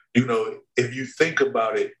 You know, if you think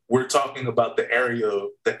about it, we're talking about the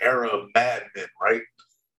era of Mad Men, right?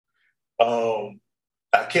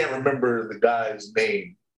 I can't remember the guy's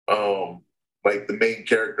name, like the main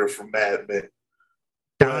character from Mad Men.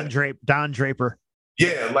 Don Draper.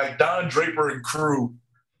 Yeah, like Don Draper and crew.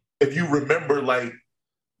 If you remember, like,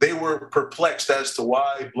 they were perplexed as to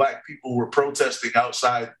why Black people were protesting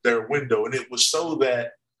outside their window. And it was so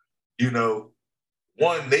that, you know,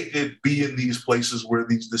 one, they could be in these places where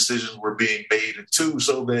these decisions were being made. And two,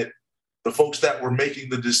 so that the folks that were making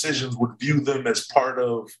the decisions would view them as part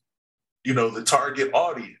of the target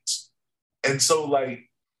audience. And so like,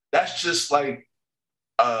 that's just like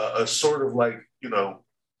a sort of like,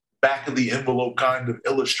 back of the envelope kind of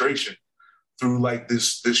illustration through like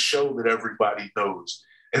this show that everybody knows.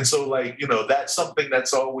 And so like, that's something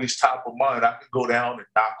that's always top of mind. I can go down and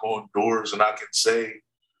knock on doors and I can say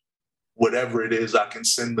whatever it is, I can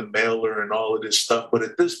send the mailer and all of this stuff. But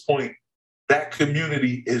at this point, that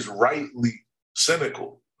community is rightly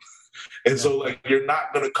cynical. And so like, you're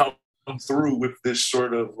not going to come through with this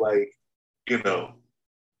sort of like,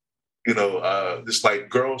 this like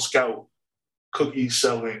Girl Scout cookie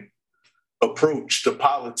selling approach to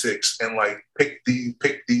politics and like pick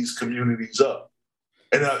these communities up.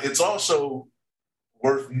 And it's also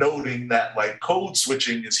worth noting that like code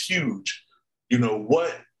switching is huge.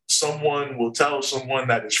 What someone will tell someone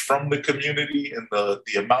that is from the community and the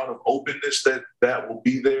amount of openness that will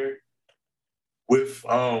be there with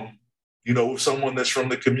with someone that's from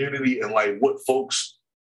the community, and like what folks,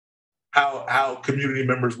 how community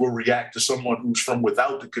members will react to someone who's from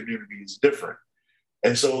without the community is different.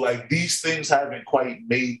 And so like these things haven't quite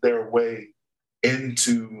made their way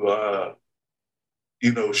into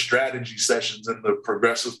strategy sessions in the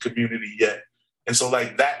progressive community yet. And so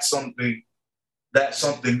like that's something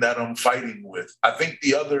that I'm fighting with. I think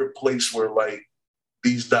the other place where like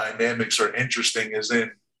these dynamics are interesting is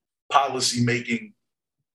in policy making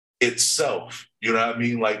itself. You know what I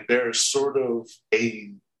mean? Like there's sort of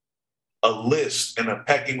a list and a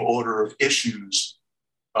pecking order of issues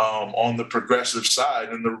on the progressive side.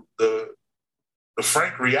 And the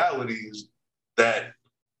frank reality is that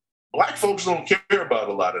Black folks don't care about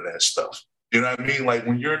a lot of that stuff. You know what I mean? Like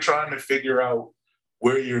when you're trying to figure out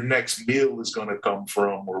where your next meal is going to come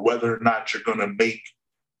from, or whether or not you're going to make,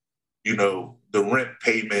 the rent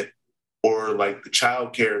payment or like the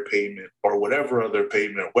child care payment or whatever other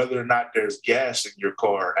payment, whether or not there's gas in your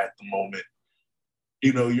car at the moment,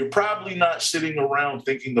 you're probably not sitting around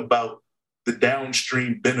thinking about the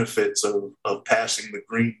downstream benefits of passing the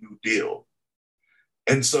Green New Deal.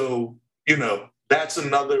 And so, that's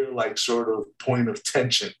another like sort of point of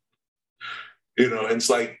tension, and it's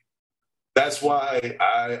like, that's why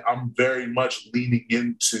I'm very much leaning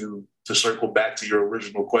into, to circle back to your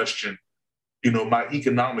original question, my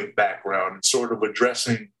economic background and sort of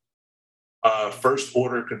addressing first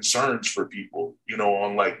order concerns for people,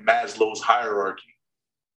 on like Maslow's hierarchy.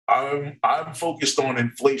 I'm focused on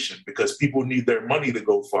inflation because people need their money to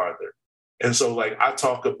go farther. And so like I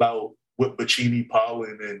talk about what Bacini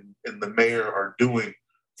Pollen and the mayor are doing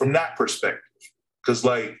from that perspective. Because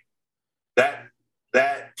like that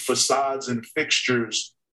facades and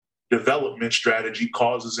fixtures development strategy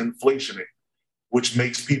causes inflation, which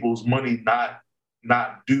makes people's money not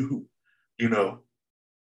do,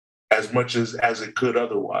 as much as it could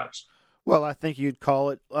otherwise. Well, I think you'd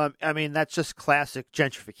call it, that's just classic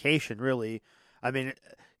gentrification, really. I mean,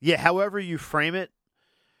 yeah, however you frame it,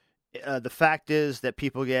 the fact is that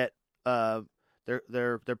people get,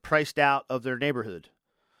 they're priced out of their neighborhood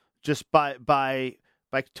just by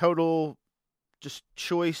total just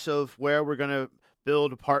choice of where we're going to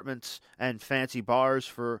build apartments and fancy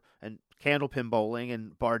bars and candlepin bowling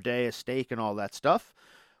and Bardet a steak and all that stuff.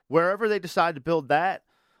 Wherever they decide to build that,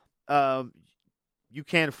 you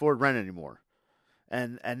can't afford rent anymore.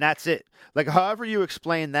 And that's it. Like, however you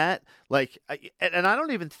explain that, like, and I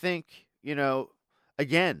don't even think,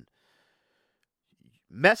 again,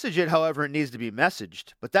 message it however it needs to be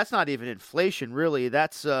messaged, but that's not even inflation, really.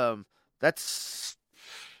 That's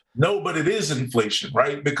no, but it is inflation,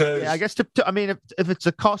 right? Because I guess if it's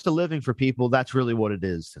a cost of living for people, that's really what it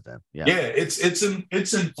is to them. Yeah,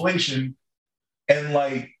 it's inflation, and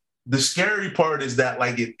like the scary part is that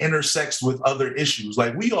like it intersects with other issues.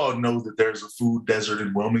 Like we all know that there's a food desert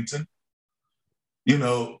in Wilmington.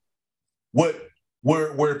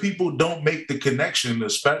 Where people don't make the connection,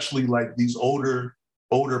 especially like these older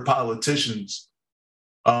politicians,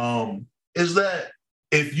 is that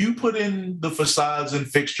if you put in the facades and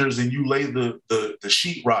fixtures and you lay the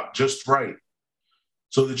sheetrock just right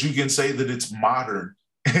so that you can say that it's modern,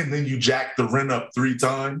 and then you jack the rent up 3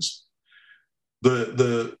 times,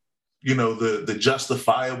 the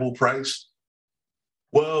justifiable price,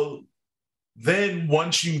 well, then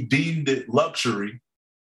once you deemed it luxury,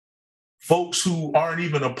 folks who aren't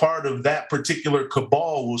even a part of that particular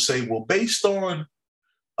cabal will say, well, based on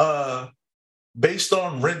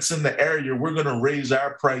rents in the area, we're going to raise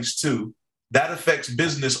our price too. That affects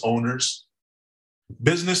business owners.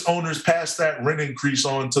 Business owners pass that rent increase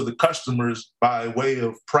on to the customers by way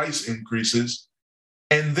of price increases.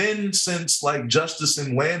 And then since like Justice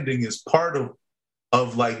and Landing is part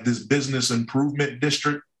of like this business improvement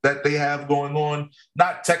district, that they have going on.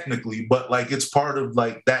 Not technically, but like it's part of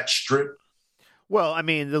like that strip. Well, I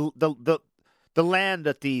mean, the land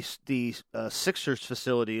that the Sixers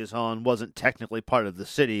facility is on wasn't technically part of the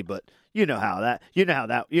city, but you know how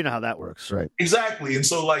that works, right? Exactly. And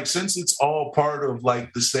so like since it's all part of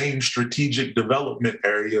like the same strategic development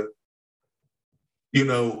area, you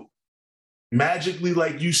know, magically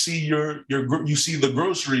like you see you see the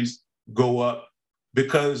groceries go up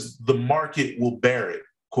because the market will bear it,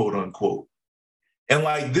 quote unquote. And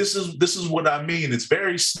like this is what I mean. It's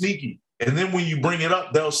very sneaky. And then when you bring it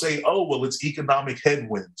up, they'll say, oh, well, it's economic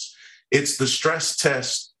headwinds. It's the stress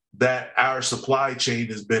test that our supply chain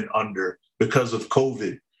has been under because of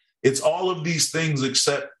COVID. It's all of these things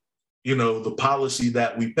except, you know, the policy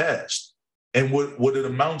that we passed. And what it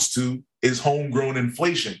amounts to is homegrown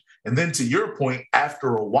inflation. And then to your point,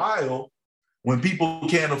 after a while, when people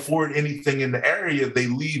can't afford anything in the area, they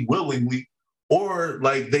leave willingly, or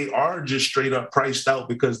like they are just straight up priced out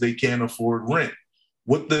because they can't afford rent.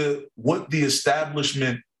 What the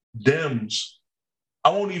establishment Dems, I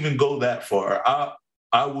won't even go that far.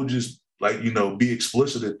 I will just like, you know, be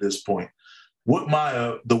explicit at this point. What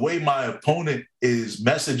the way my opponent is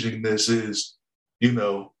messaging this is, you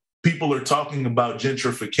know, people are talking about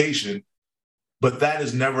gentrification, but that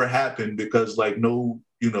has never happened because like no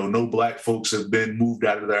black folks have been moved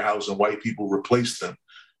out of their house and white people replaced them.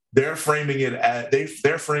 They're framing it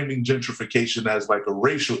they're framing gentrification as like a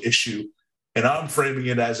racial issue. And I'm framing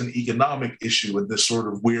it as an economic issue in this sort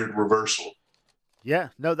of weird reversal. Yeah,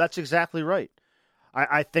 no, that's exactly right.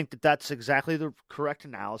 I think that's exactly the correct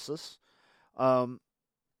analysis. I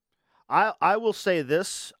will say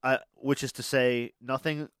this, which is to say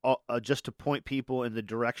nothing, just to point people in the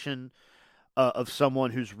direction of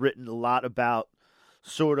someone who's written a lot about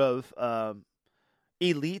sort of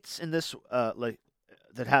elites in this, like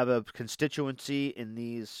that have a constituency in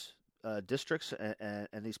these districts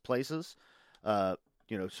and these places.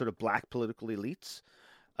 You know, sort of black political elites.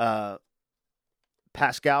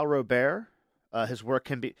 Pascal Robert, his work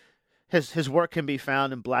can be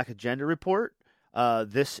found in Black Agenda Report.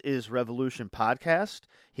 This is Revolution podcast.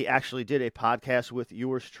 He actually did a podcast with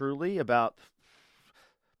yours truly about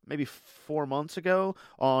maybe 4 months ago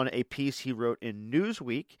on a piece he wrote in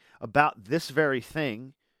Newsweek about this very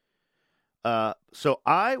thing. So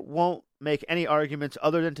I won't make any arguments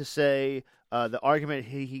other than to say the argument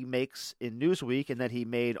he makes in Newsweek and that he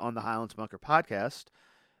made on the Highlands Bunker podcast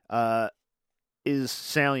is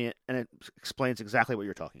salient, and it explains exactly what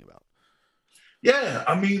you're talking about. Yeah,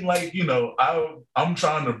 I mean, like, you know, I'm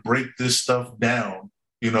trying to break this stuff down,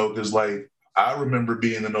 you know, because like I remember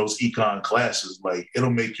being in those econ classes, like it'll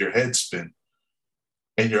make your head spin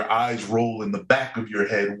and your eyes roll in the back of your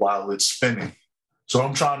head while it's spinning. So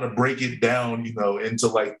I'm trying to break it down, you know, into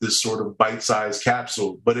like this sort of bite-sized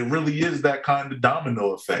capsule, but it really is that kind of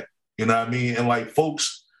domino effect, you know what I mean? And like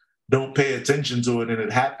folks don't pay attention to it, and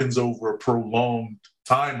it happens over a prolonged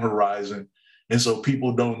time horizon. And so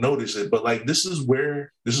people don't notice it, but like, this is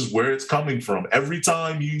where it's coming from. Every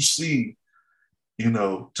time you see, you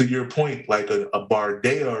know, to your point, like a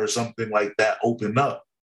Bardea or something like that open up,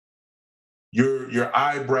 your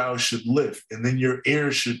eyebrows should lift, and then your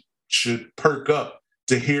ears should perk up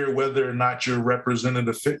to hear whether or not your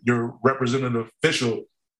representative official,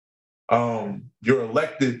 your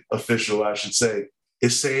elected official, I should say,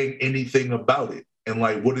 is saying anything about it and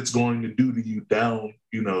like what it's going to do to you down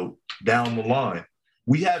the line.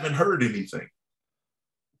 We haven't heard anything.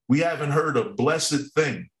 We haven't heard a blessed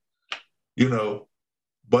thing, you know,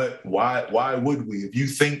 but why would we? If you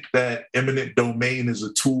think that eminent domain is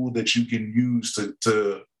a tool that you can use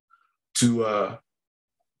to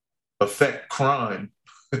affect crime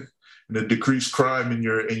and to decrease crime in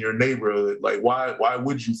your neighborhood, like why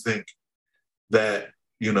would you think that,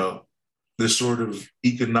 you know, this sort of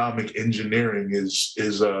economic engineering is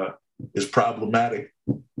problematic?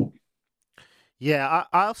 Yeah,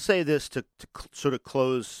 I'll say this to sort of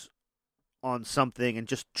close on something and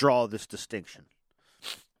just draw this distinction.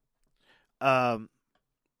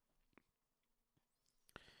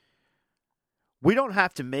 We don't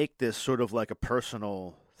have to make this sort of like a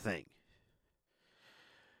personal thing.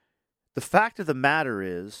 The fact of the matter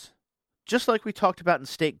is, just like we talked about in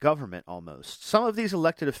state government almost, some of these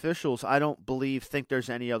elected officials, I don't believe, think there's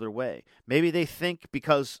any other way. Maybe they think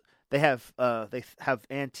because they have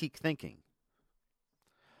antique thinking.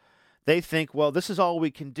 They think, well, this is all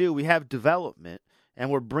we can do. We have development, and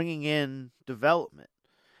we're bringing in development.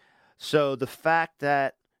 So the fact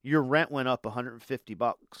that your rent went up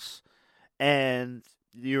 $150 and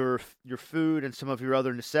your food and some of your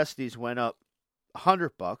other necessities went up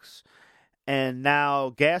 $100, and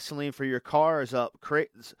now gasoline for your car is up.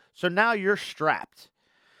 So now you're strapped.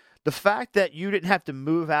 The fact that you didn't have to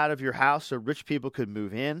move out of your house so rich people could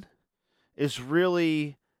move in is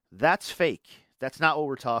really, that's fake. That's not what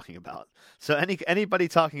we're talking about. So anybody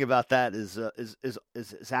talking about that is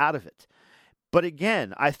out of it. But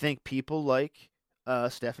again, I think people like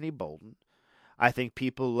Stephanie Bolden. I think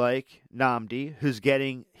people like Nnamdi, who's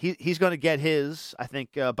getting he's going to get his. I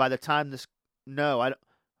think by the time this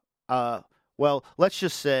well, let's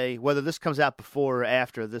just say whether this comes out before or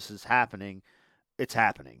after this is happening, it's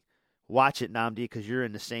happening. Watch it, Nnamdi, because you're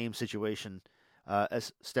in the same situation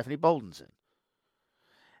as Stephanie Bolden's in.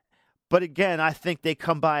 But again, I think they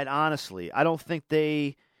come by it honestly. I don't think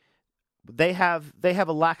they have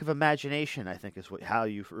a lack of imagination, I think is how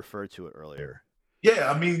you referred to it earlier.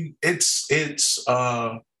 Yeah, I mean, it's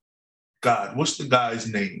God, what's the guy's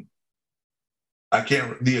name?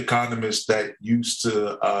 The economist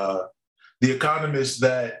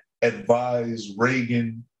that advised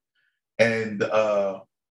Reagan and the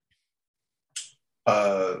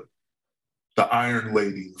Iron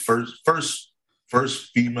Lady, first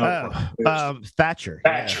female. Thatcher.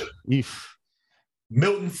 Yeah.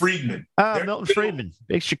 Milton Friedman. Friedman,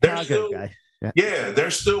 big Chicago guy. Yeah,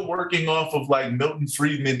 they're still working off of like Milton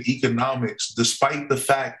Friedman economics, despite the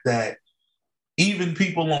fact that even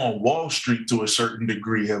people on Wall Street to a certain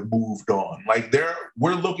degree have moved on. Like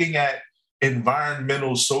we're looking at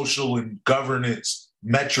environmental, social, and governance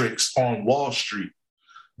metrics on Wall Street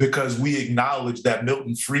because we acknowledge that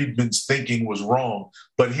Milton Friedman's thinking was wrong.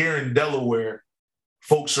 But here in Delaware,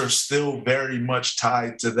 folks are still very much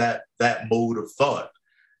tied to that mode of thought.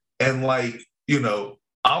 And like,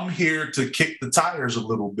 I'm here to kick the tires a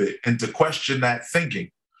little bit and to question that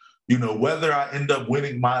thinking. Whether I end up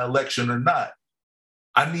winning my election or not,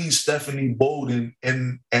 I need Stephanie Bolden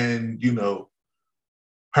and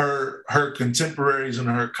her contemporaries and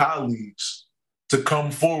her colleagues to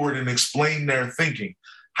come forward and explain their thinking.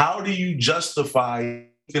 How do you justify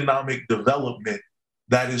economic development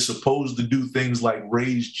that is supposed to do things like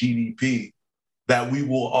raise GDP that we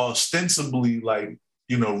will ostensibly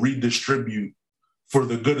redistribute for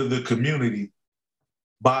the good of the community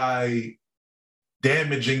by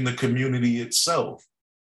damaging the community itself?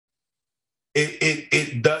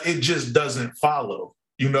 It just doesn't follow.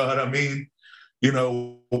 You know what I mean?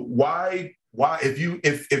 Why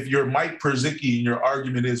if you're Mike Persicki and your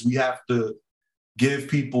argument is we have to give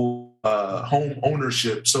people home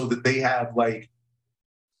ownership so that they have like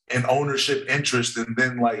an ownership interest and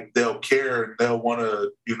then like they'll care and they'll want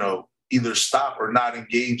to either stop or not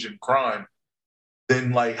engage in crime,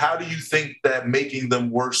 then like how do you think that making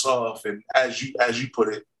them worse off and as you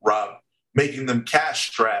put it, Rob, making them cash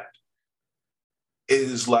strapped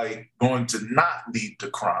is like going to not lead to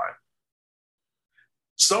crime?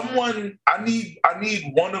 I need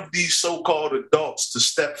one of these so-called adults to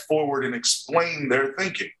step forward and explain their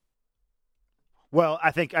thinking. Well,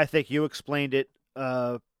 I think you explained it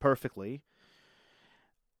perfectly.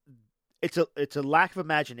 It's a lack of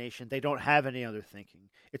imagination. They don't have any other thinking.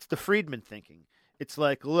 It's the Friedman thinking. It's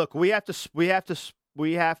like, look, we have to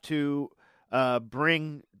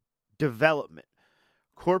bring development,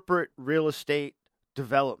 corporate real estate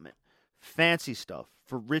development, fancy stuff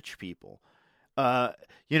for rich people. And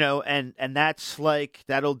that's like,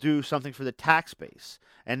 that'll do something for the tax base.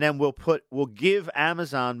 And then we'll give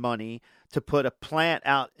Amazon money to put a plant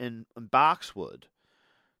out in Boxwood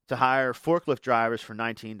to hire forklift drivers for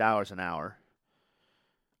 $19 an hour.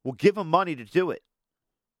 We'll give them money to do it.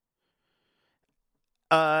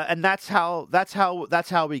 And that's how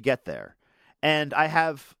we get there. And I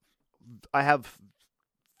have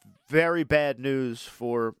very bad news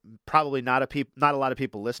for probably not a lot of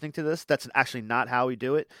people listening to this. That's actually not how we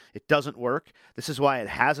do it. It doesn't work. This is why it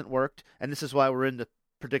hasn't worked, and this is why we're in the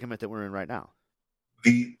predicament that we're in right now.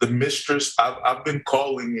 The mistress, I've been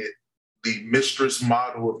calling it the mistress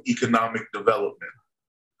model of economic development.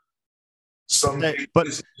 Big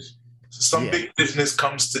business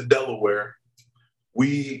comes to Delaware.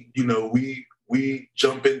 We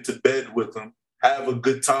jump into bed with them, have a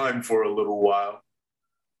good time for a little while.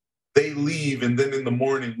 They leave, and then in the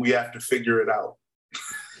morning, we have to figure it out.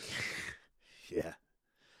 Yeah.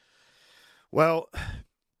 Well,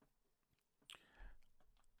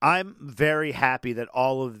 I'm very happy that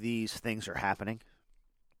all of these things are happening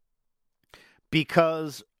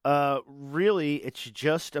because really it's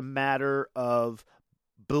just a matter of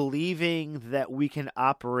believing that we can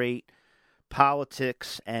operate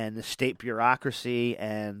politics and the state bureaucracy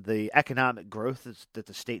and the economic growth that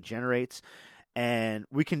the state generates, and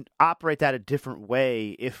we can operate that a different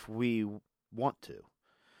way if we want to.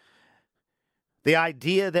 The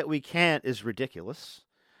idea that we can't is ridiculous.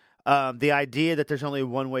 The idea that there's only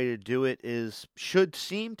one way to do it should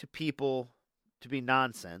seem to people to be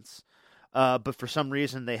nonsense. But for some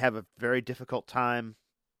reason, they have a very difficult time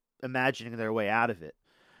imagining their way out of it.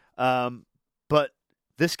 But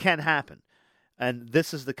this can happen, and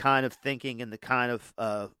this is the kind of thinking and the kind of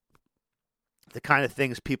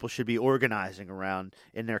things people should be organizing around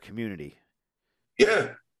in their community.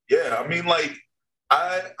 Yeah. I mean, like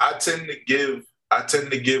I tend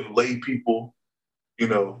to give lay people,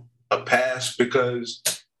 a pass because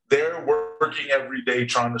they're working every day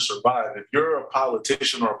trying to survive. If you're a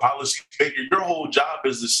politician or a policy maker, your whole job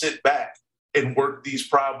is to sit back and work these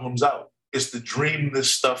problems out. It's to dream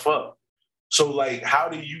this stuff up. So, like, how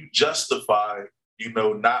do you justify,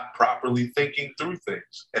 not properly thinking through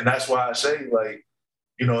things? And that's why I say, like,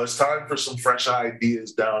 it's time for some fresh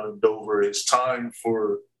ideas down in Dover. It's time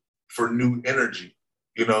for new energy,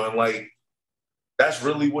 and like, that's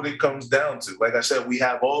really what it comes down to. Like I said, we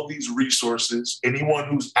have all these resources. Anyone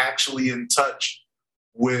who's actually in touch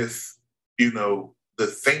with, the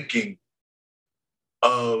thinking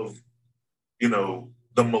of,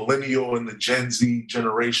 the millennial and the Gen Z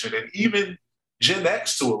generation, and even Gen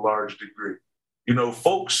X to a large degree,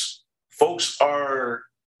 folks are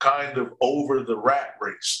kind of over the rat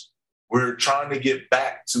race. We're trying to get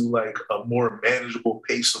back to like a more manageable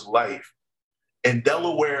pace of life. And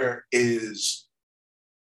Delaware is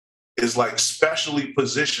like specially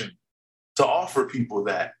positioned to offer people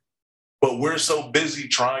that. But we're so busy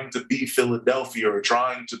trying to be Philadelphia or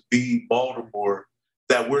trying to be Baltimore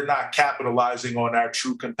that we're not capitalizing on our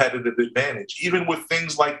true competitive advantage, even with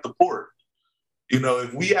things like the port.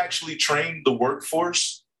 If we actually trained the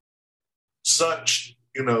workforce such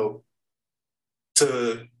that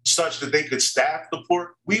they could staff the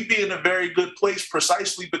port, we'd be in a very good place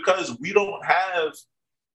precisely because you don't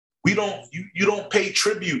pay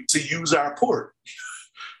tribute to use our port.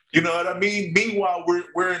 You know what I mean? Meanwhile,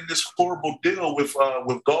 we're in this horrible deal with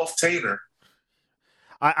Gulf Tainer.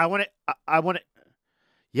 I want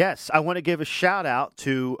to give a shout out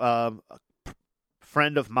to a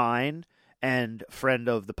friend of mine and friend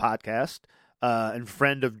of the podcast and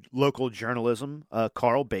friend of local journalism,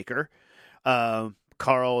 Carl Baker.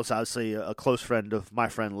 Carl is obviously a close friend of my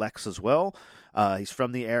friend Lex as well. He's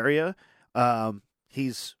from the area.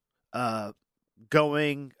 He's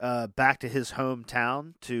going back to his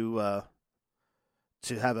hometown to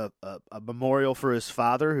have a memorial for his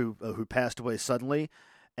father who passed away suddenly,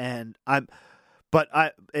 and I'm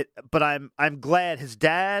glad his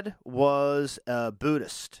dad was a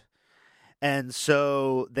Buddhist, and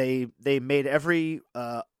so they made every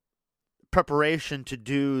preparation to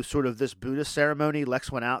do sort of this Buddhist ceremony.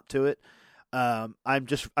 Lex went out to it. I'm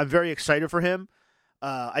very excited for him.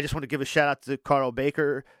 I just want to give a shout out to Carl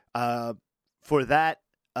Baker for that.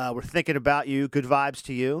 We're thinking about you. Good vibes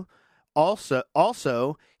to you.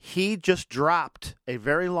 Also, he just dropped a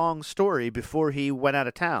very long story before he went out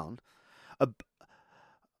of town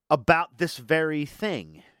about this very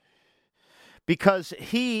thing. Because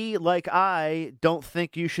he, like I, don't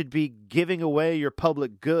think you should be giving away your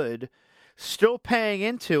public good, still paying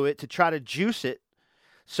into it to try to juice it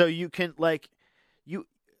so you can,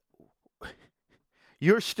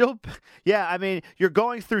 you're still, you're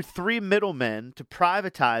going through three middlemen to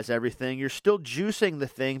privatize everything. You're still juicing the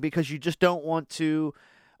thing because you just don't want to,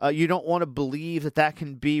 believe that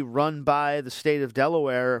can be run by the state of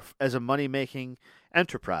Delaware as a money-making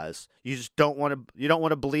enterprise. You just don't want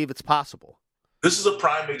to believe it's possible. This is a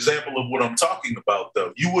prime example of what I'm talking about,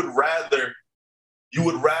 though. You would rather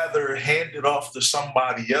hand it off to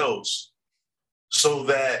somebody else so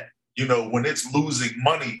that, when it's losing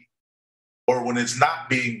money, or when it's not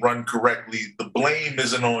being run correctly, the blame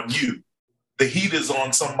isn't on you. The heat is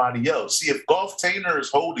on somebody else. See, if Gulf Tainer is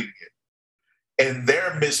holding it and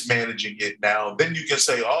they're mismanaging it now, then you can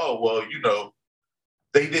say, oh, well,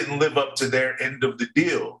 they didn't live up to their end of the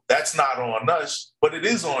deal. That's not on us, but it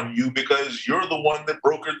is on you because you're the one that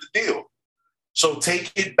brokered the deal. So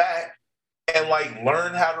take it back and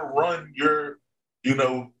learn how to run your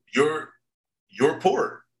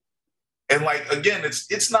port. And again,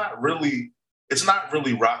 it's not really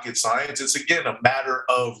rocket science. It's again a matter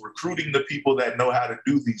of recruiting the people that know how to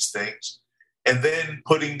do these things and then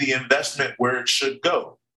putting the investment where it should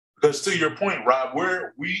go. Because to your point, Rob,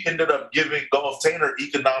 we ended up giving Gulf Tainer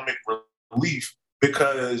economic relief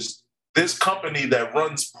because this company that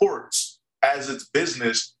runs ports as its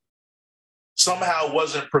business somehow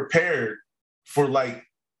wasn't prepared for an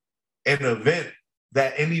event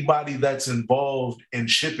that anybody that's involved in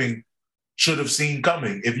shipping should have seen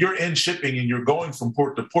coming. If you're in shipping and you're going from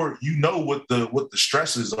port to port, you know what the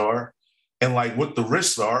stresses are. and like what the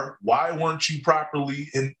risks are, why weren't you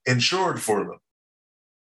properly insured for them?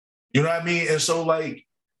 You know what I mean? And so like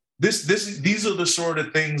these are the sort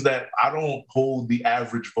of things that I don't hold the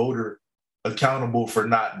average voter accountable for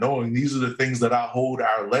not knowing. These are the things that I hold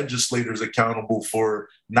our legislators accountable for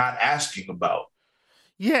not asking about.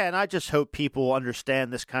 Yeah, and I just hope people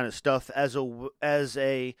understand this kind of stuff as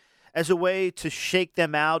a way to shake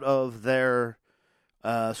them out of their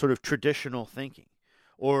sort of traditional thinking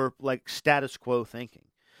or like status quo thinking.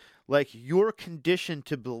 Like you're conditioned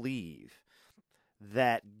to believe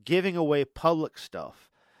that giving away public stuff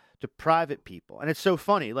to private people, and it's so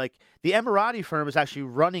funny, like the Emirati firm is actually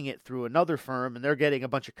running it through another firm and they're getting a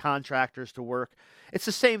bunch of contractors to work. It's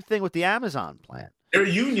the same thing with the Amazon plant. They're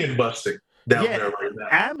union busting down there right now.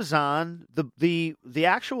 Amazon, the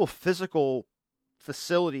actual physical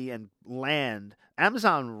facility and land,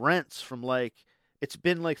 Amazon rents from it's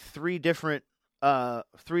been like three different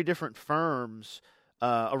firms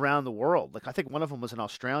around the world. Like I think one of them was an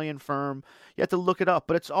Australian firm. You have to look it up,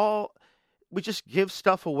 but it's all, we just give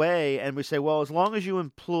stuff away and we say, well, as long as you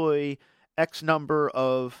employ X number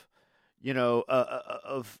of,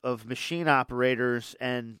 of machine operators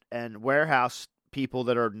and warehouse people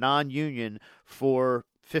that are non-union for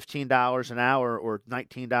 $15 an hour or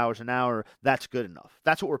 $19 an hour, that's good enough.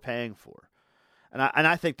 That's what we're paying for. And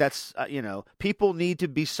I think that's, people need to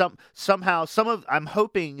be somehow, I'm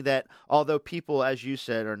hoping that although people, as you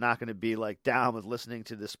said, are not going to be like down with listening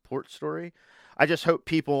to this port story, I just hope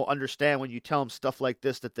people understand when you tell them stuff like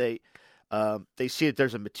this, that they see that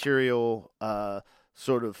there's a material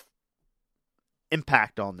sort of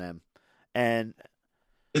impact on them. And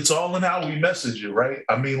it's all in how we message it, right?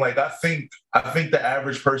 I mean, like, I think the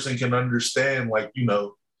average person can understand, like,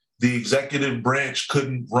 the executive branch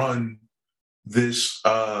couldn't run this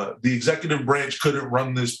port.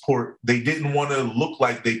 They didn't want to look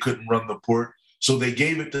like they couldn't run the port, so they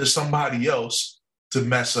gave it to somebody else to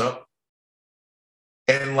mess up.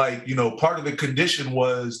 And like, part of the condition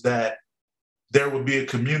was that there would be a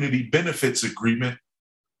community benefits agreement,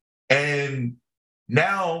 and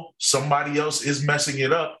now somebody else is messing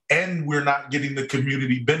it up, and we're not getting the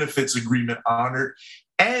community benefits agreement honored,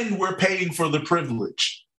 and we're paying for the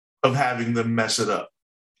privilege of having them mess it up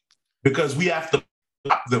because we have to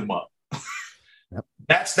pop them up. Yep.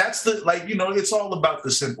 That's the, like, it's all about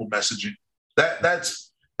the simple messaging.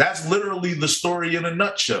 That's literally the story in a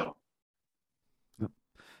nutshell.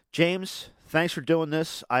 James, thanks for doing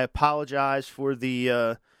this. I apologize for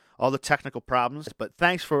the all the technical problems, but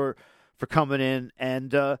thanks for coming in.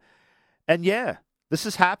 And yeah, this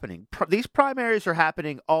is happening. These primaries are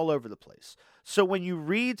happening all over the place. So when you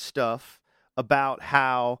read stuff about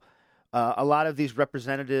how a lot of these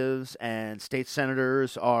representatives and state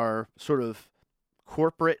senators are sort of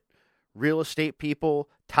corporate real estate people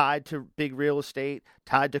tied to big real estate,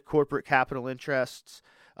 tied to corporate capital interests,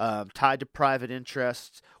 tied to private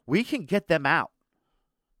interests, we can get them out.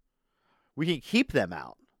 We can keep them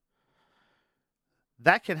out.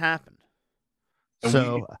 That can happen. And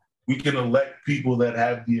so we can elect people that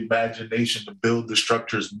have the imagination to build the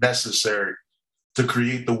structures necessary to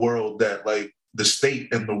create the world that, like, the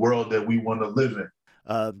state and the world that we want to live in.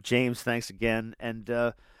 James, thanks again.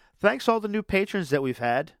 And thanks all the new patrons that we've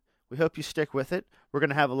had. We hope you stick with it. We're going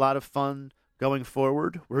to have a lot of fun going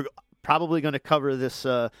forward. We're probably going to cover this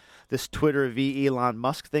Twitter v. Elon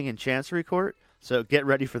Musk thing in Chancery Court, so get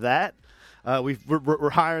ready for that. We're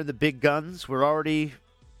hiring the big guns. We're already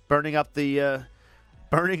burning up the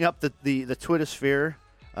Twittersphere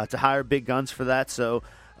to hire big guns for that. So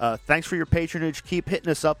thanks for your patronage. Keep hitting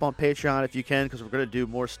us up on Patreon if you can, because we're going to do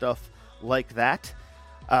more stuff like that.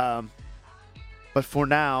 But for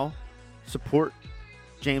now, support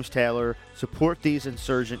James Taylor, support these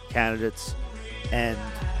insurgent candidates, and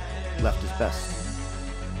left is best.